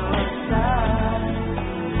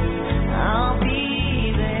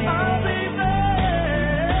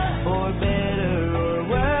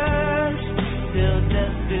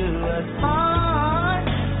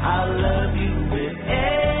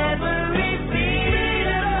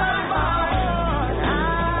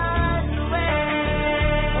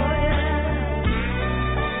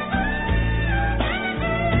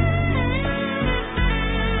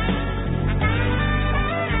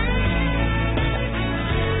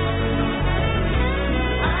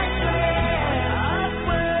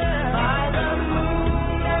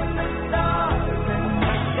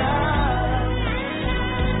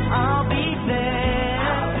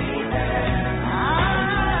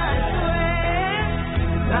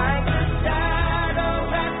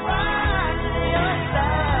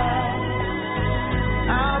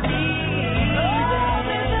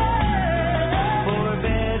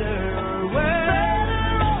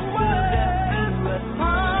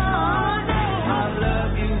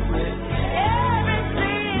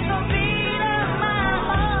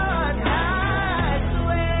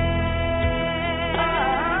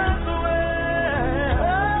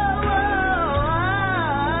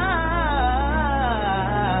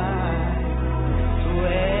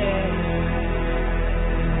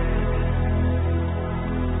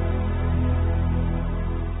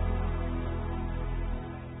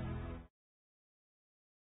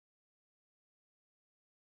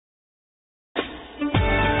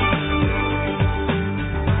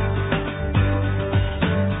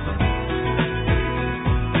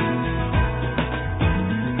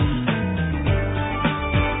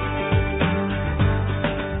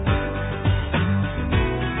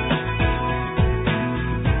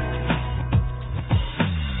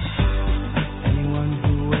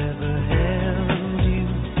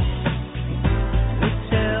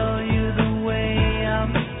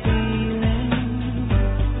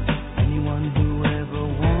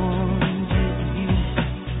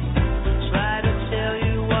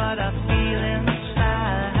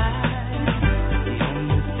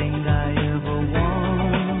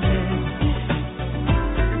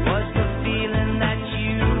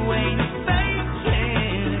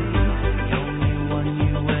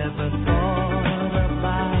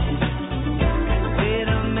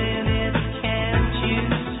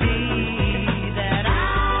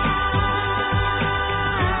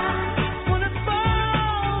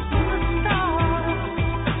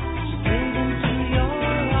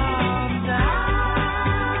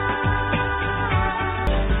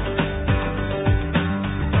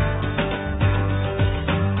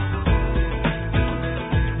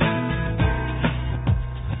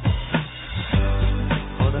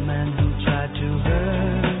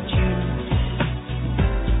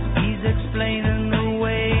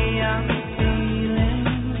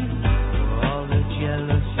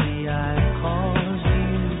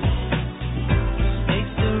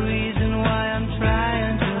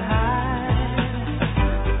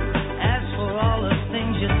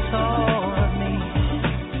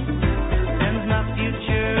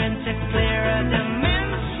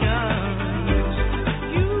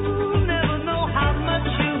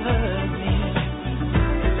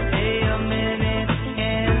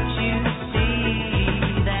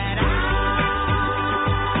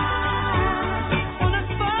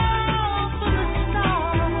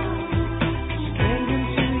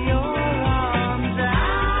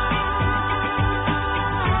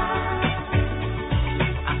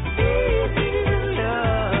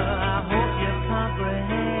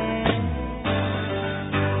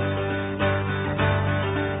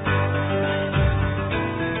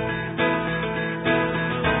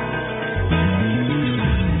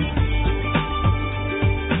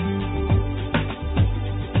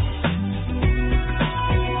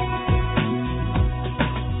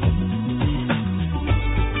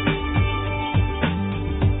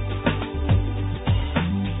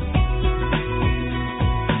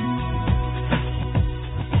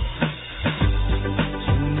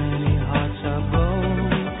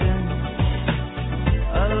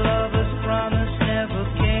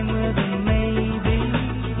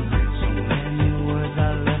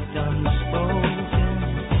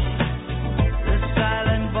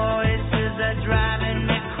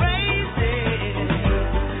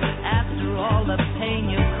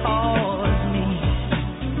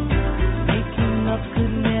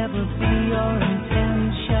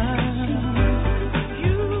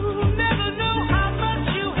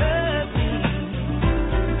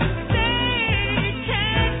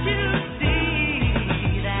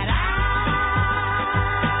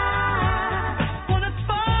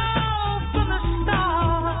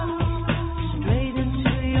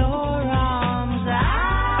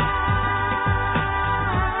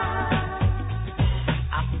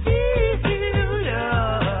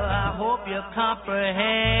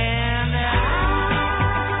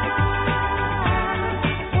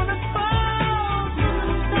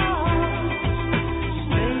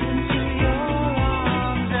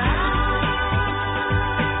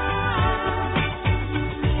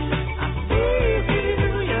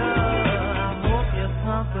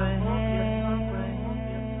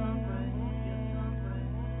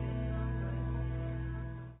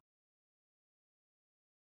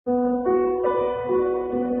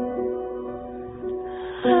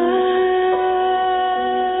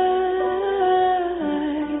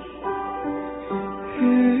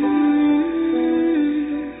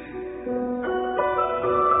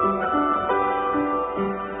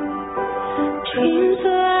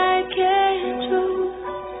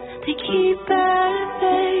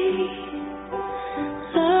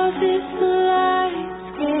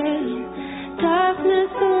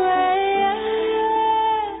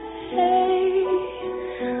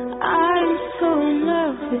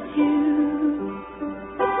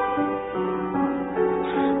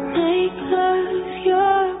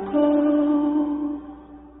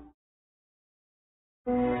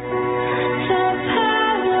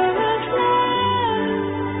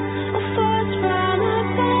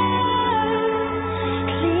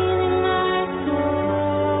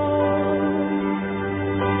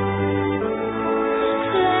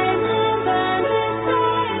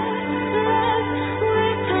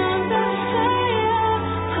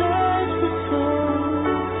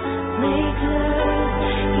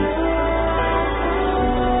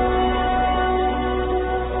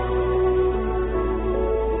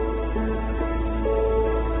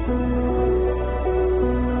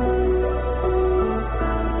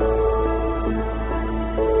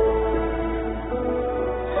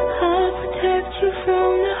you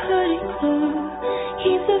from the hoodie club.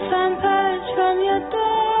 Keep the vampires from your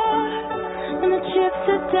door. When the chips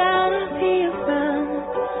are down, I'll be around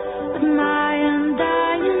with my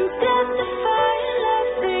undying, death-defying love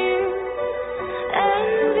for you.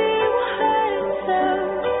 Envy will hurt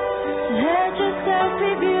itself. So let yourself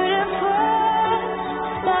be beautiful,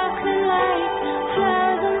 sparkling like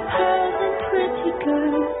flowers and pearls and pretty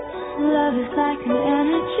girls. Love is like an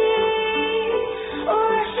energy,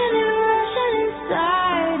 rushing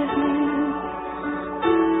inside of me.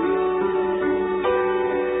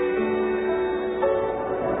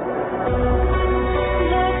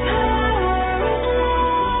 The power of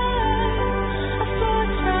love, a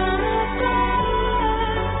force from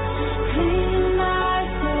above, clean my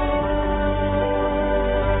soul.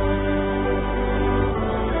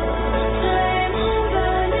 Flame on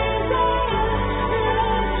burning desire,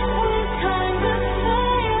 love with tongues of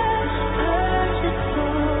fire, urge the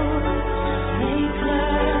soul, make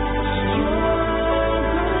love your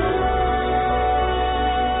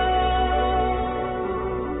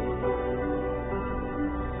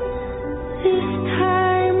This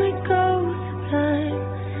time I go sublime.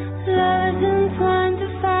 Love isn't one to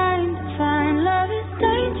find. Love is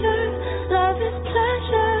danger, love is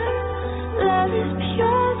pleasure, love is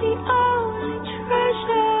pure, the only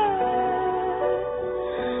treasure.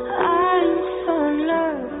 I'm so in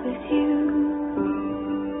love with you.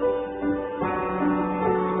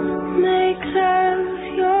 Make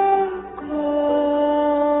love your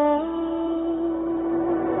goal.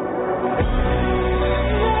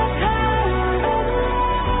 The power of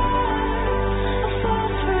love, a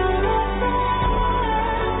force from above,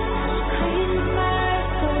 cleans my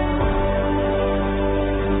soul.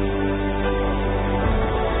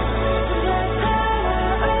 The power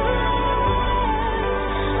of love,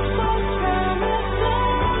 a force from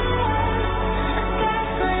above, gas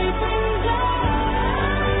breaking down.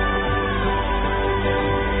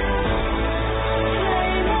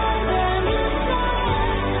 Flame on burning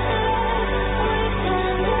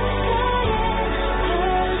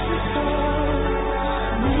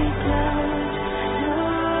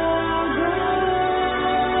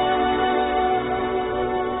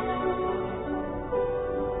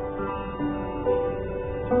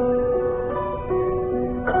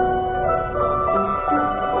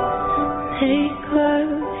make love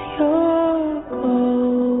your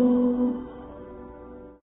goal.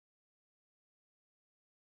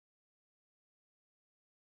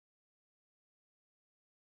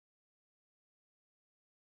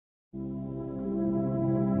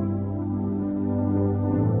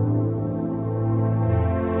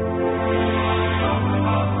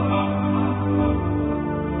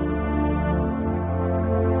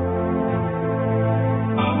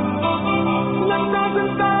 Let's dance in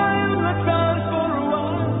style, let's dance for a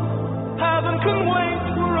while. Heaven can wait,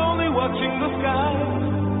 we're only watching the sky.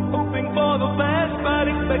 Hoping for the best, but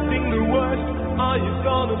expecting the worst. Are you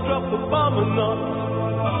gonna drop the bomb or not?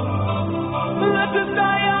 Let us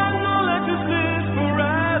die young, or let us live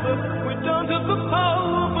forever. We don't have the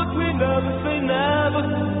power, but we never say never.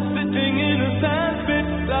 Sitting in a sandpit,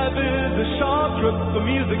 life is a short trip. The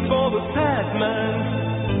music for the sad man.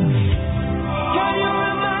 Can you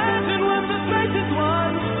imagine when the race is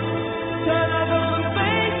won? Turn our golden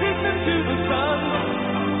faces into the sun.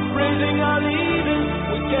 Praising our leaders,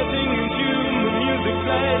 we're getting in tune. The music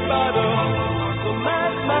played by the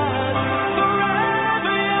madman.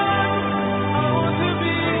 Forever young, I want to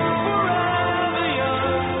be forever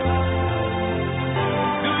young.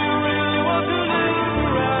 Do you really want to live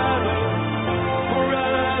forever?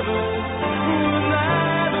 Forever,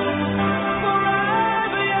 forever,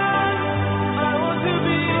 forever young. I want to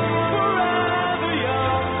be forever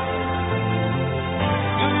young.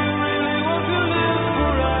 Do you really want to live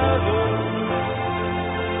forever?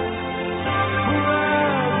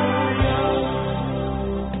 Forever young.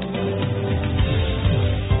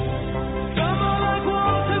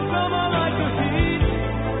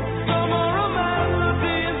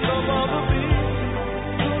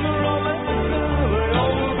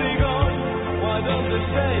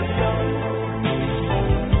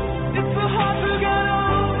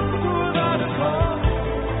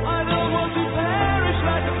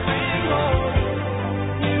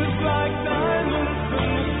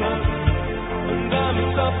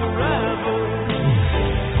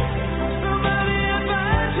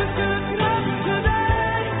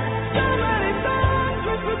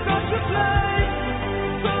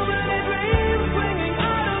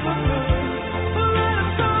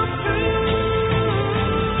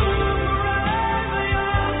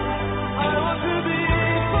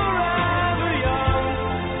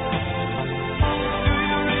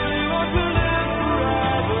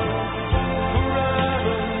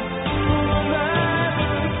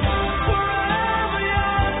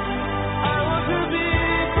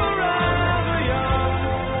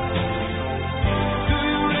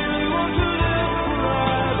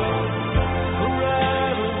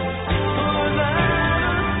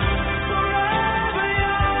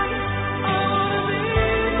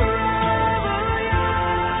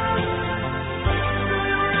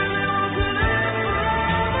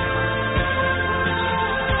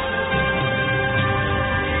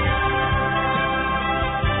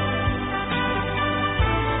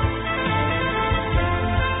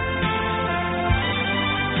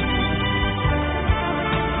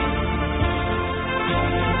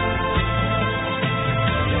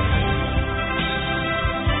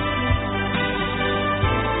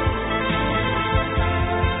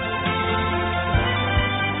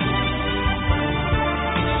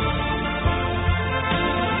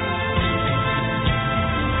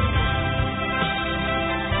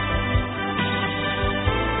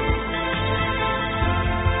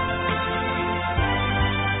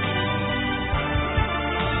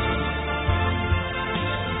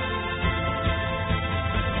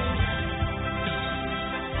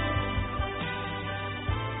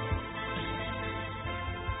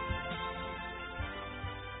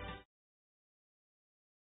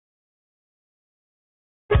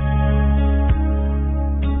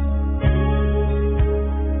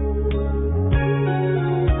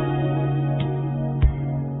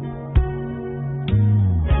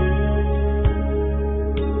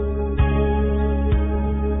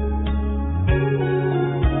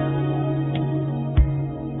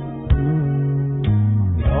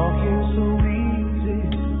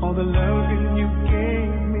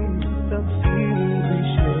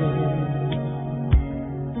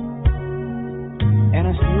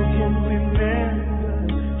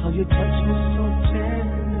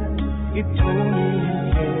 it told me you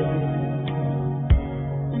cared.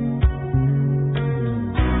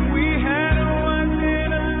 We had a once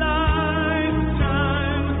in a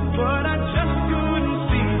lifetime, but I just couldn't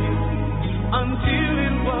see it until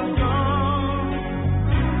it was gone.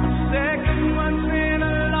 A second once in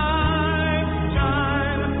a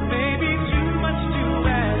lifetime, maybe too much to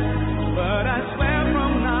ask, but I swear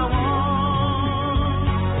from now on,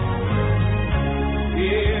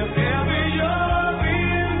 if ever you're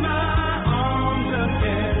in my arms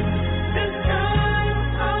again, this time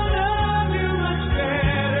I'll love you much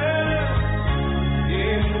better.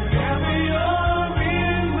 If ever you're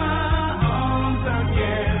in my arms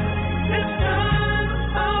again, this time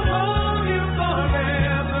I'll hold you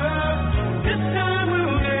forever. This time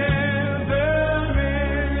we'll never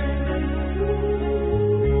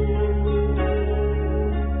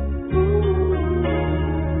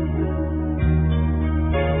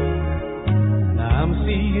Now I'm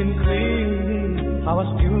seeing clearly how I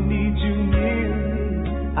still need you near me.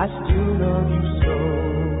 I still love you so.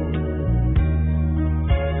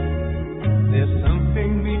 There's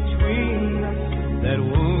something between us that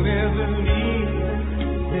won't ever leave us.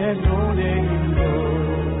 There's no letting go.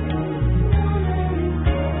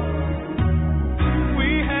 We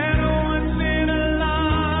had a once in a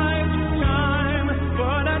lifetime,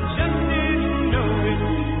 but I just didn't know it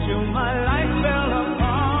till my life fell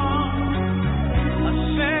apart. A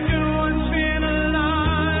second once in a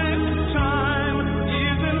lifetime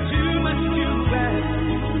isn't too much to ask,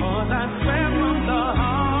 'cause I swear from the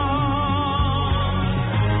heart,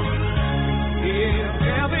 if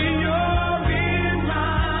ever you're in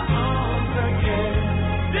my arms again,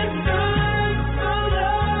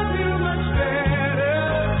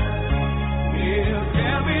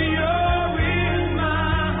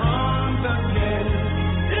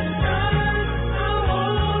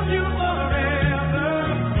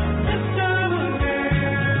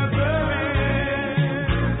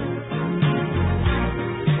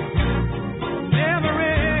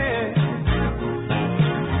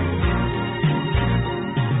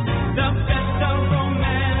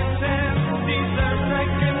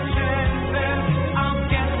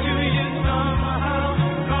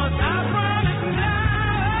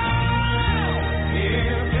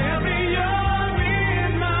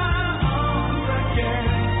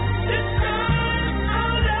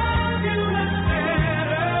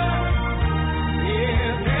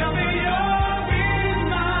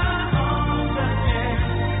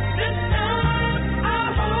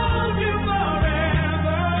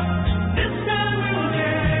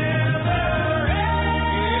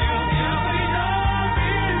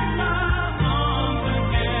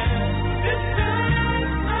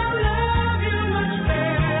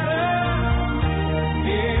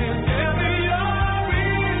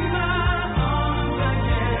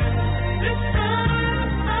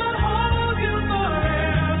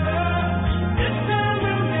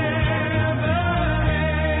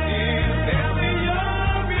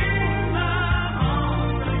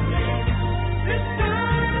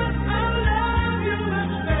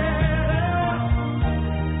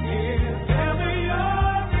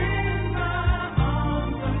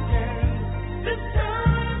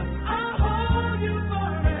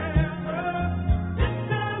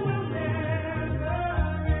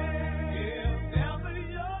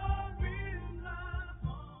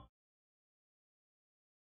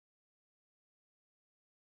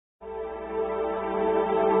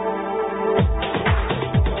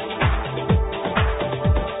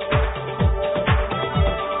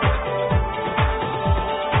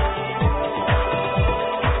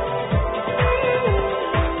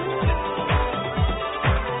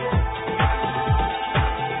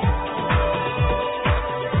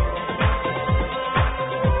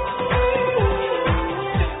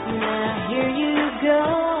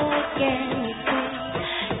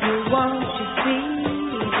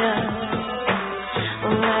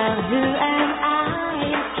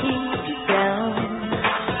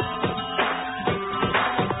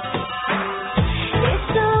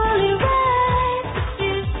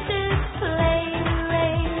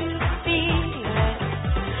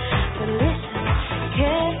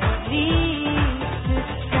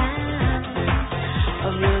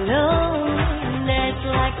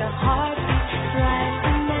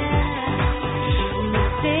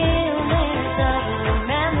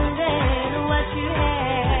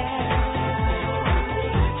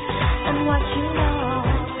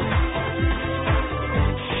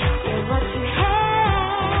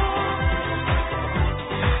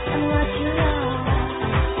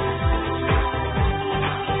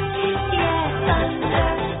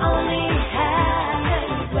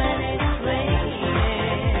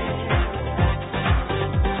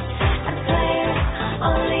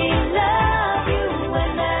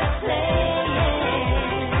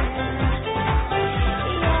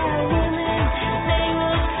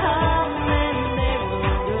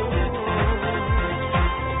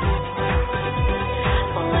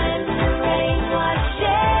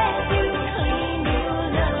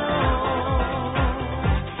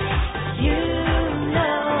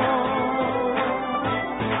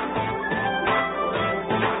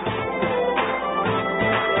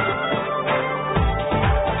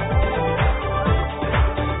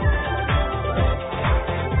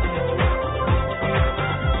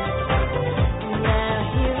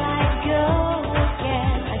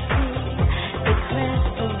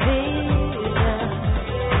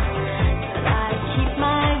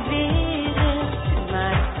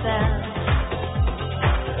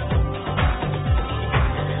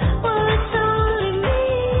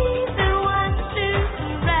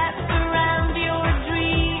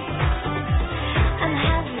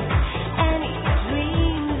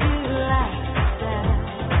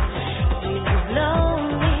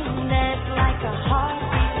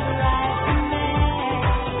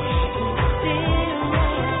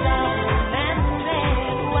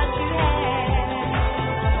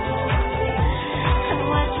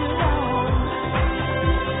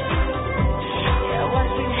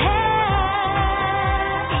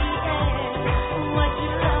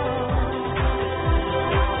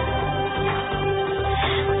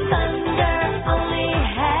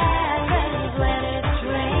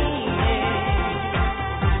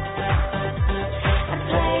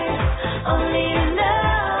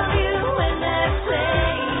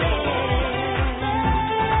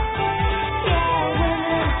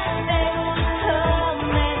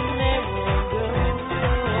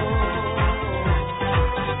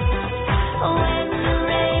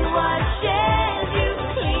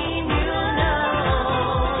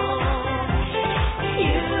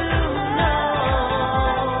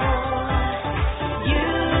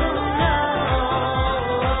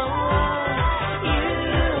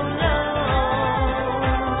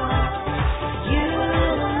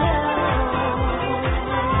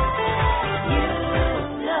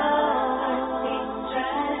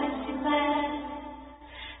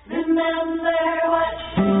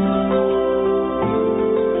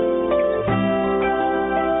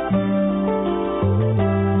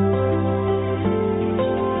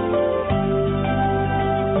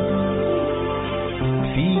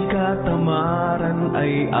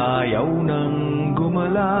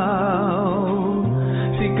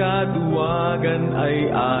 kaduwagan ay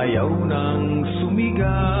ayaw nang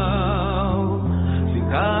sumigaw. Si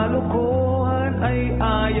kalokohan ay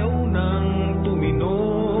ayaw nang tumino.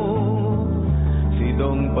 Si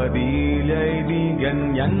Dong Padilla'y di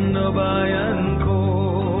ganyan na bayan ko.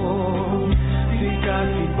 Si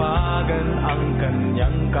kasipagan ang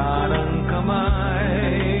kanyang kanang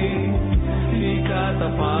kamay. Si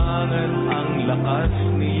katapangan ang lakas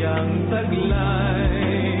niyang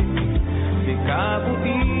taglay. Si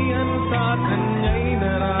kabutihan sa kanya'y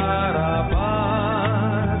nararapat.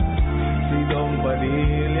 Si Dong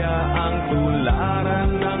Padilla ang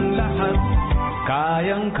tularan ng lahat.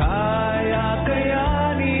 Kayang-kaya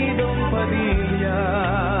kaya ni Dong Padilla.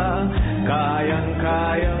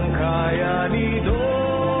 Kayang-kaya ni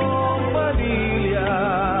Dong Padilla.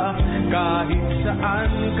 Kahit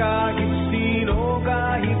saan, kahit sino,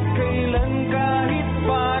 kahit kailan, kahit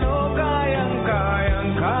paano.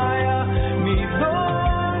 Kayang-kaya ni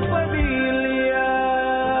Dong Padilla.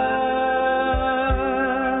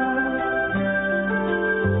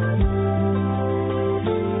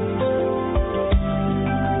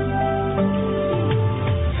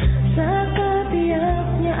 Sa kabiyak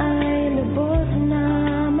niya ay lubos na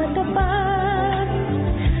matapat.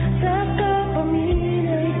 Sa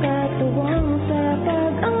kapamilya'y katuwang sa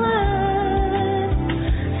pag-angat.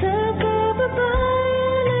 Sa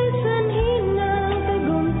kababayan ay sanhi ng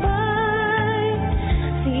tagumpay.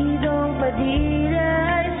 Si Dong Padilla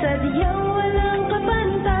ay sadyang walang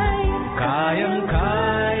kapantay.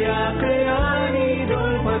 Kayang-kaya kaya ni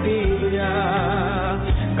Dong Padilla.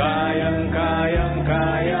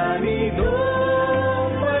 Kayang-kaya ni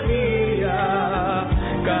Dong Padilla.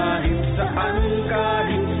 Kahit saan,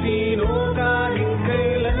 kahit sino, kahit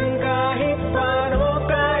kailan, kahit paano.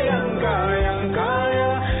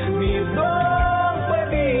 Kayang-kaya ni Dong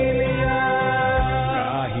Padilla.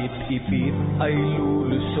 Kahit ipit ay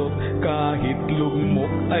lulusot, kahit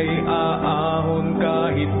lugmok ay aahon,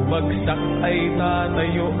 kahit bagsak ay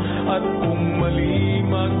tatayo, at kung mali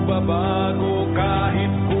magbabago,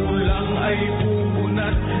 kahit kulang ay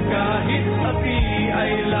pupunat, kahit api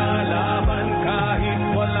ay lalaban, kahit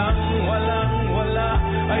wala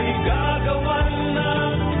ay gagawan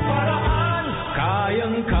ng paraan.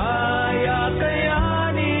 Kayang-kaya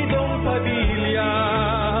kaya ni Dong Padilla.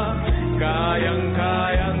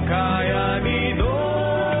 Kayang-kaya ni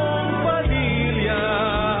Dong Padilla.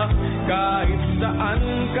 Kahit saan,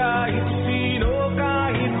 kahit sino,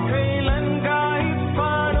 kahit kailan, kahit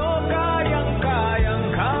paano.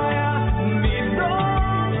 Kayang-kaya ni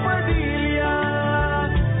Dong Padilla.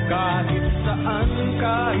 Kahit saan,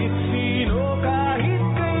 kahit sino, kahit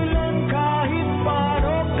kailan, kahit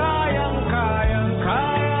paano.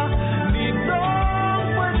 Kayang-kaya ni Dong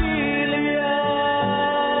Padilla.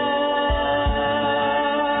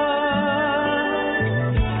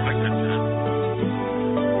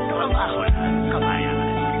 Trabaho ng kabayan.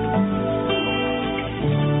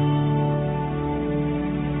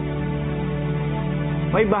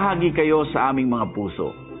 May bahagi kayo sa aming mga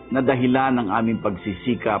puso na dahilan ng aming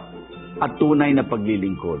pagsisikap at tunay na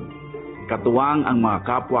paglilingkod. Katuwang ang mga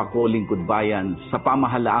kapwa ko lingkod bayan sa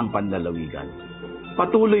pamahalaang panlalawigan.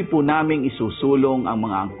 Patuloy po naming isusulong ang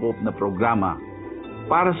mga angkop na programa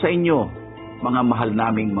para sa inyo, mga mahal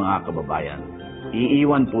naming mga kababayan.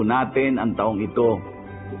 Iiwan po natin ang taong ito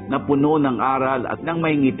na puno ng aral at ng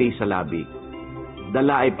may ngiti sa labi.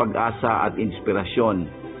 Dala ay pag-asa at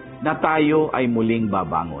inspirasyon na tayo ay muling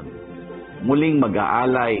babangon. Muling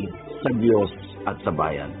mag-aalay sa Diyos at sa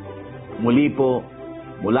bayan. Muli po,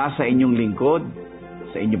 mula sa inyong lingkod,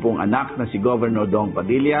 sa inyo pong anak na si Governor Dong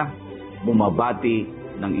Padilla, bumabati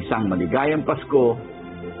ng isang maligayang Pasko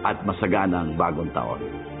at masaganang bagong taon.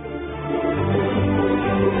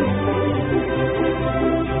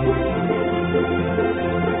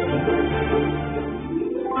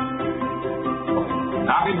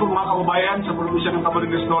 Sa akin po mga kababayan sa probinsya ng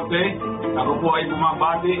Camarines Norte, ako po ay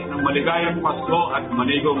bumabati ng maligayang Pasko at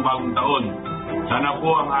maligong bagong taon. Sana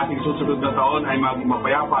po ang ating susunod na taon ay maging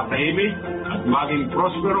mapayapa at tahimik at maging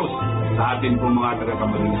prosperous sa ating pong mga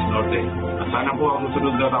taga-Camarines Norte. At sana po ang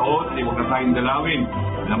susunod na taon ay huwag na tayong dalawin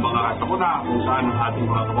ng mga sakuna kung saan ang ating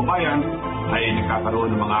mga kababayan ay nagkakaroon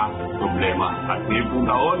ng mga problema. At ngayon pong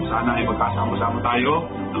taon, sana ay magkasama-sama tayo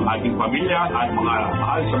ng ating pamilya at mga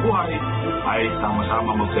mahal sa buhay ay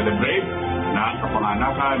sama-sama mag-celebrate ng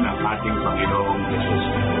kapanganakan ng ating Panginoong Jesus.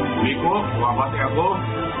 Muli po, bumabati ako.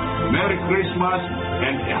 Merry Christmas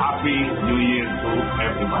and a Happy New Year to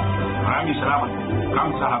everybody. Maraming salamat.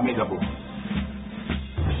 Kamsahamnida po.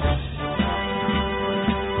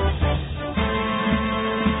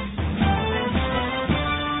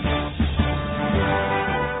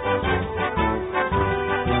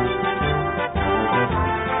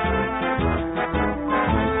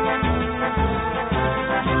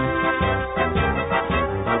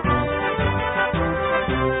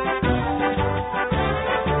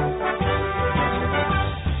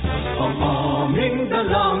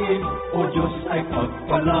 manalangin, O Diyos ay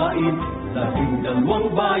pagpalain, 12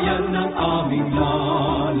 bayan ng aming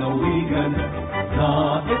lalawigan.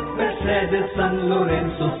 Naip, Mercedes, San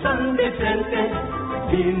Lorenzo, San Vicente,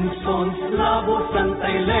 Binson, Slavo, Santa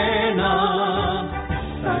Elena,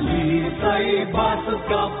 Talisay, Basod,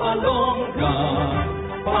 Kapalongga,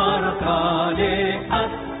 Paracale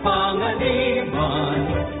at Panganiban,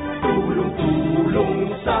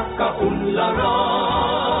 tulong-tulong sa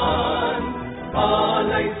kaunlaran,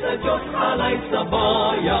 alay sa Diyos, alay sa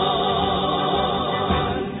bayan.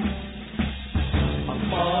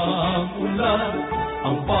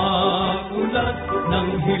 Ang pag-ulat ng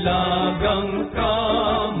hilagang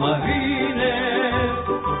Camarines,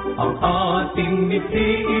 ang ating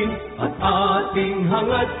mitiin at ating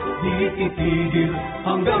hangat, di titigil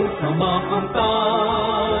hanggang sa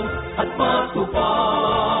makamtan at matupad.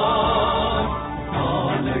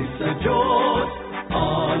 Alay sa Diyos,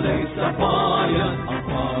 alay sa bayan, ang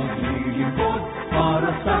paglilingkod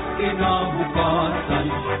para sa kinabukasan.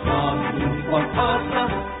 Bagong pag-asa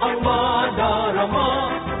ang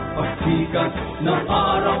madarama, pagsikat ng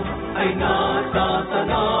araw ay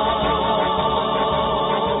natatanaw.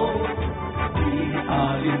 Di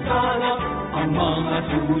alintana ang mga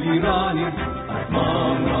suliranin at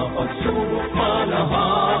mga pagsubok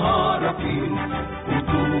malaharapin. Kung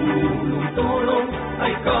tulong-tulong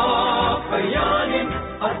ay kakayanin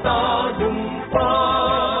at tagumpay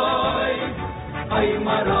ay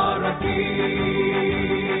mararating.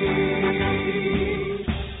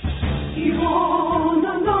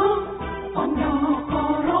 Iwanan na ang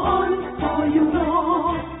nakaraan, tayo na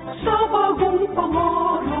sa bagong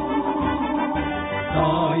pangarap.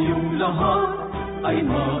 Tayong lahat ay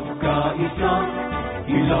magkaisa,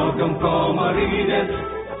 hilagang Camarines,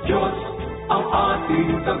 Diyos ang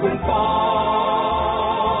ating tagumpay.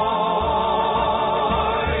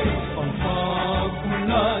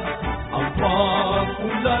 Ang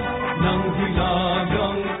pag-ulat ng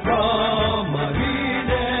hilagang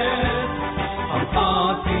Camarines, ang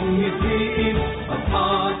ating hitiin at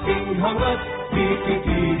ating hangat,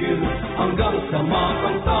 titigil hanggang sa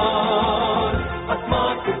makamtan at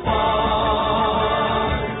matupad.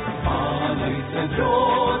 Alay sa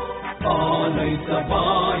Diyos, alay sa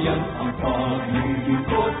bayan, ang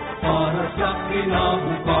paglilingkod para sa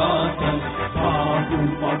kinabukasan.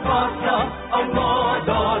 Bagong pag-asa ang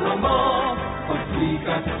madarama,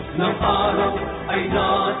 pagsikat ng araw ay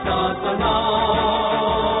natatanaw.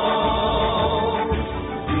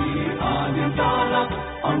 Di alintana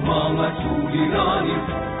ang mga suliranin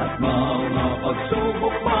at mga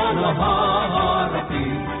pagsubok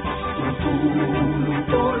malaharapin. Kung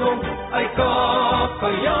tulong-tulong ay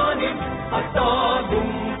kakayanin at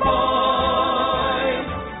tagumpay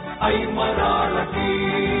ay mararating.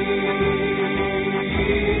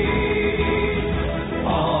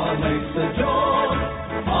 Alay sa Diyos,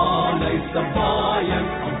 alay sa bayan,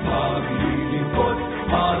 ang paglilingkod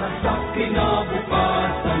para sa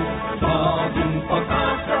kinabukasan. Bagong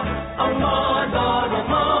pag-asa ang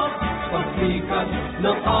madarama, pagsikat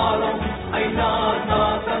ng araw ay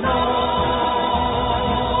natatanaw.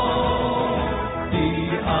 Di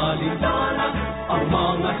alintana ang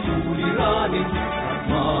mga suliranin at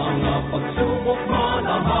mga pagsubok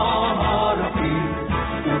malaharapin.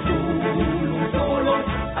 Kung tulong-tulong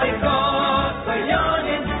ay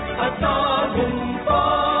kakayanin at tagumpay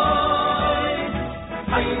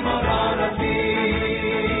ay mararating.